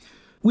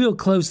 We'll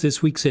close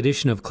this week's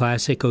edition of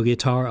Classical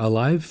Guitar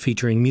Alive,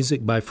 featuring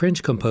music by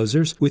French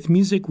composers, with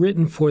music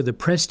written for the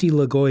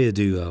Presti-Lagoya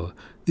duo.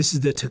 This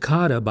is the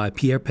Toccata by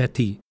Pierre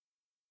Petit.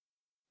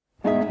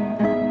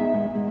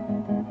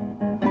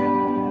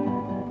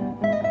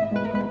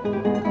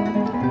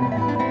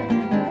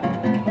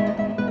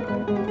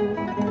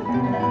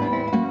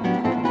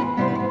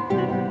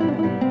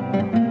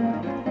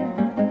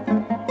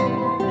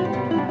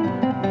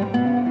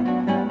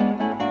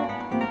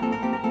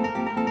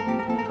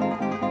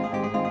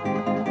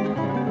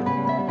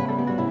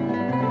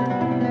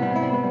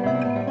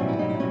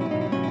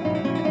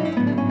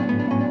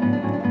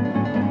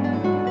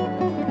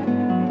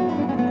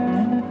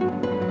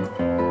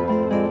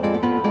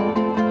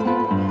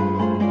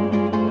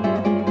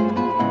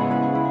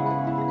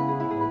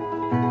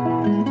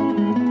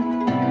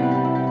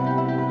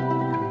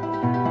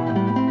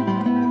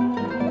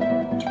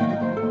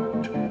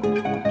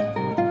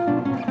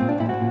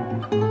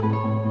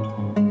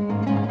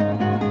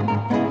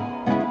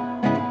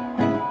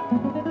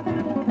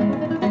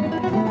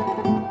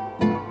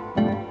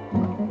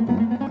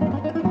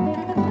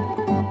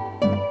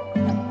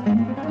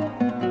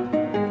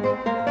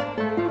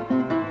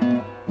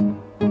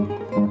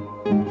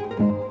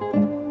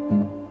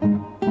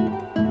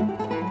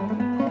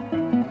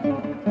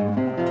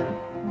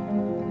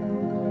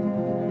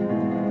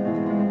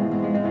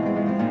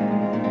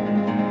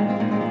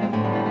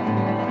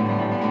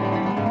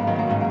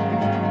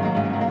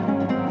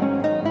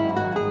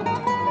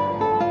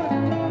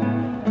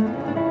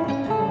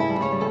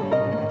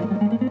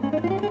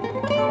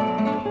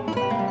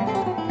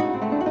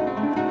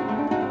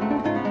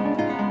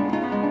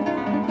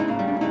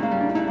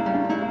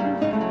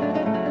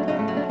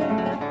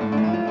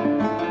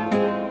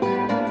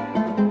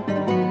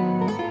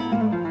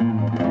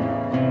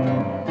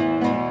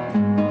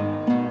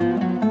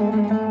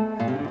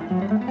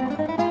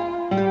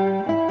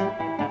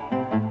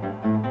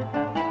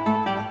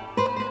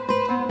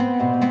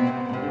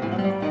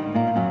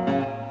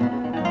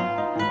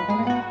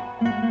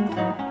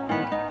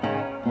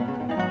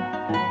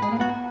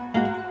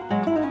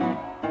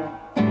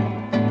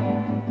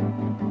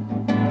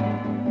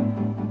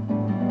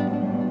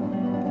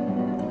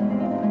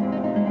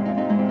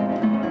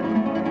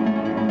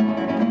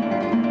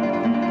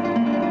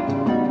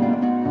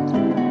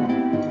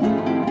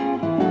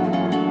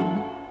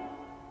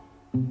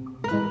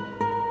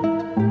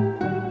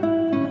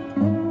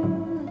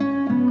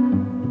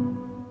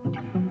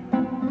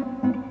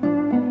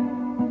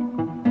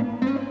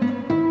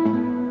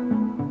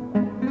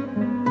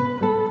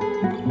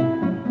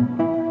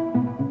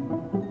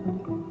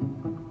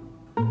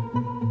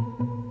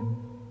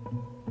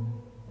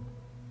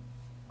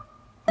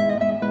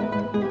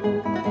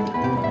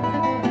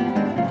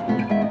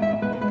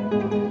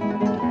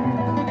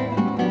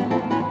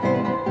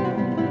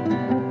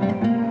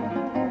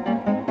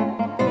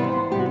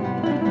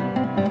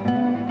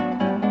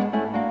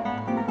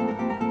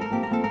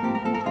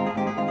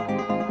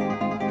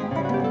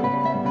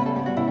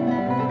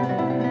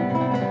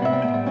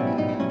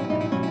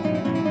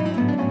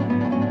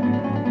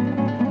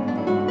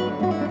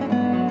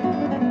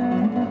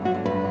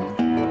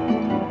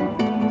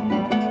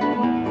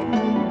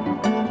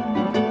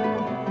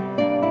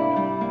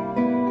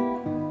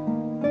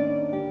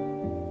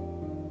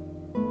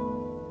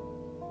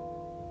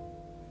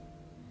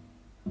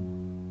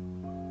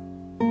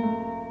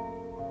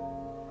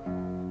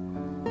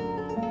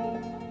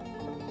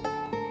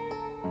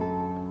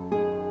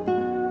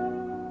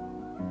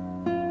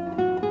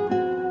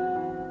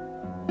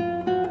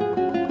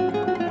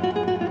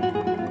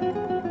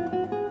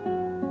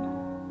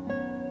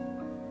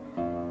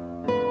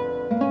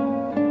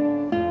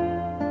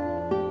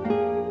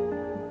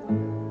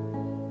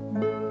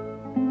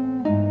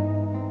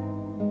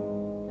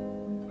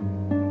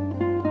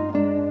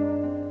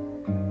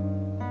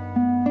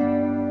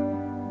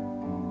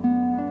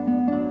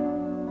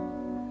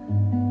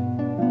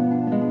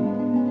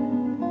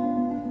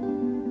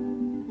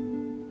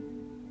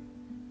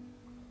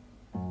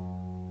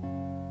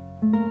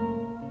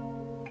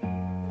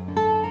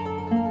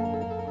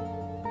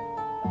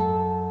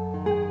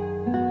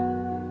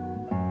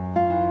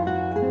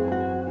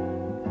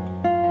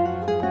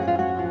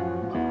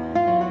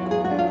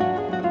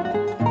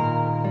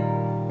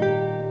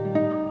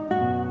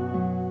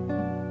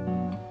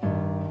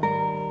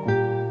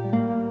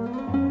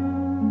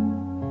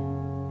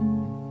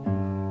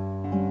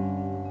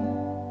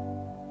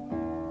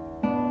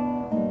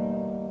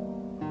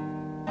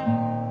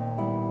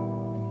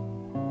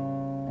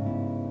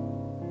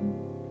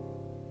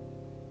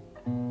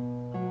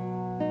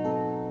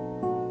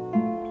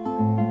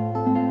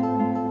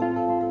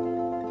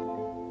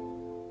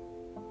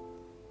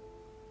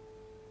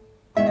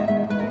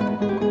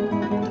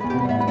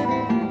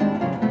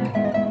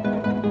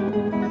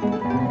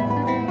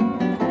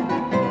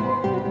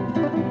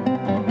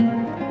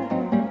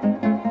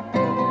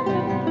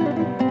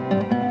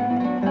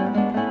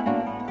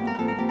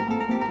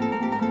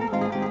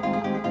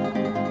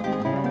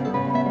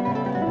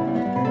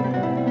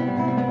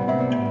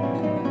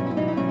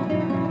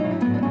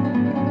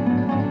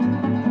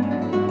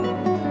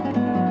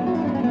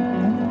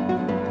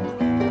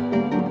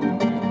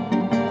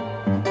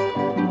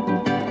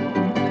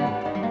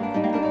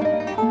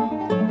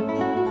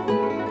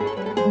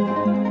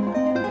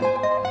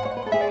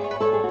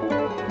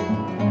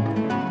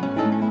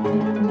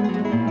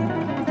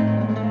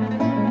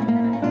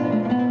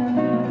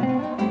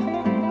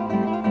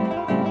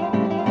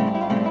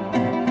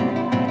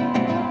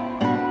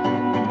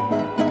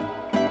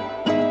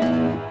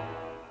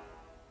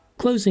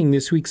 Closing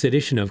this week's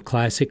edition of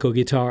Classical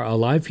Guitar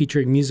Alive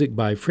featuring music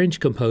by French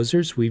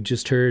composers, we've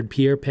just heard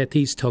Pierre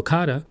Petit's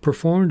Toccata,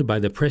 performed by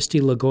the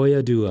Presti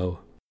Lagoya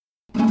Duo.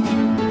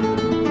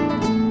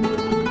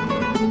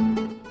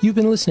 You've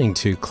been listening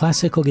to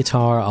Classical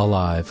Guitar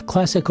Alive.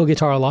 Classical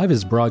Guitar Alive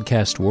is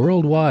broadcast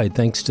worldwide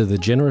thanks to the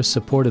generous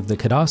support of the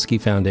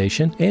Kodosky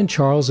Foundation and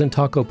Charles and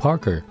Taco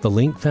Parker, the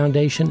Link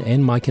Foundation,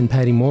 and Mike and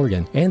Patty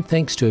Morgan, and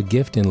thanks to a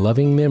gift in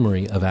loving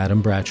memory of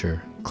Adam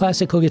Bratcher.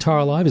 Classical Guitar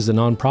Alive is a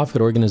nonprofit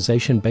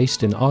organization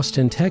based in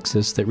Austin,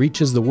 Texas that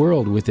reaches the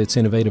world with its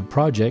innovative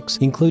projects,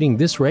 including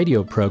this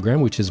radio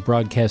program, which is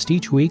broadcast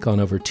each week on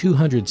over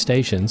 200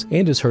 stations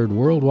and is heard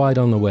worldwide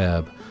on the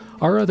web.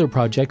 Our other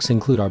projects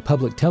include our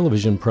public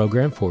television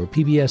program for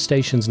PBS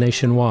stations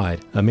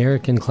nationwide,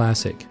 American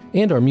Classic,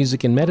 and our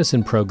Music and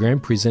Medicine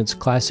program presents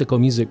classical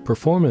music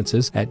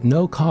performances at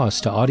no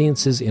cost to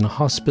audiences in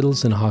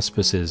hospitals and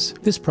hospices.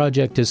 This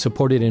project is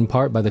supported in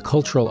part by the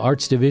Cultural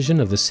Arts Division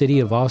of the City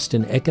of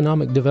Austin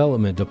Economic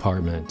Development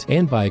Department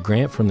and by a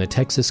grant from the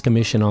Texas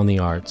Commission on the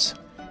Arts.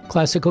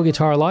 Classical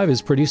Guitar Live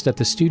is produced at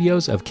the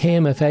studios of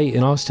KMFA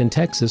in Austin,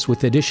 Texas,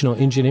 with additional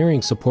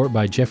engineering support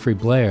by Jeffrey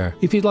Blair.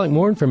 If you'd like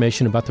more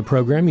information about the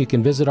program, you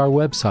can visit our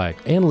website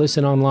and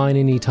listen online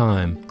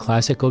anytime,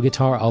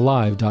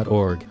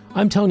 classicalguitaralive.org.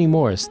 I'm Tony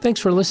Morris. Thanks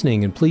for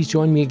listening, and please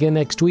join me again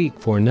next week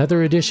for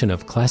another edition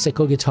of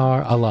Classical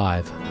Guitar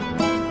Alive.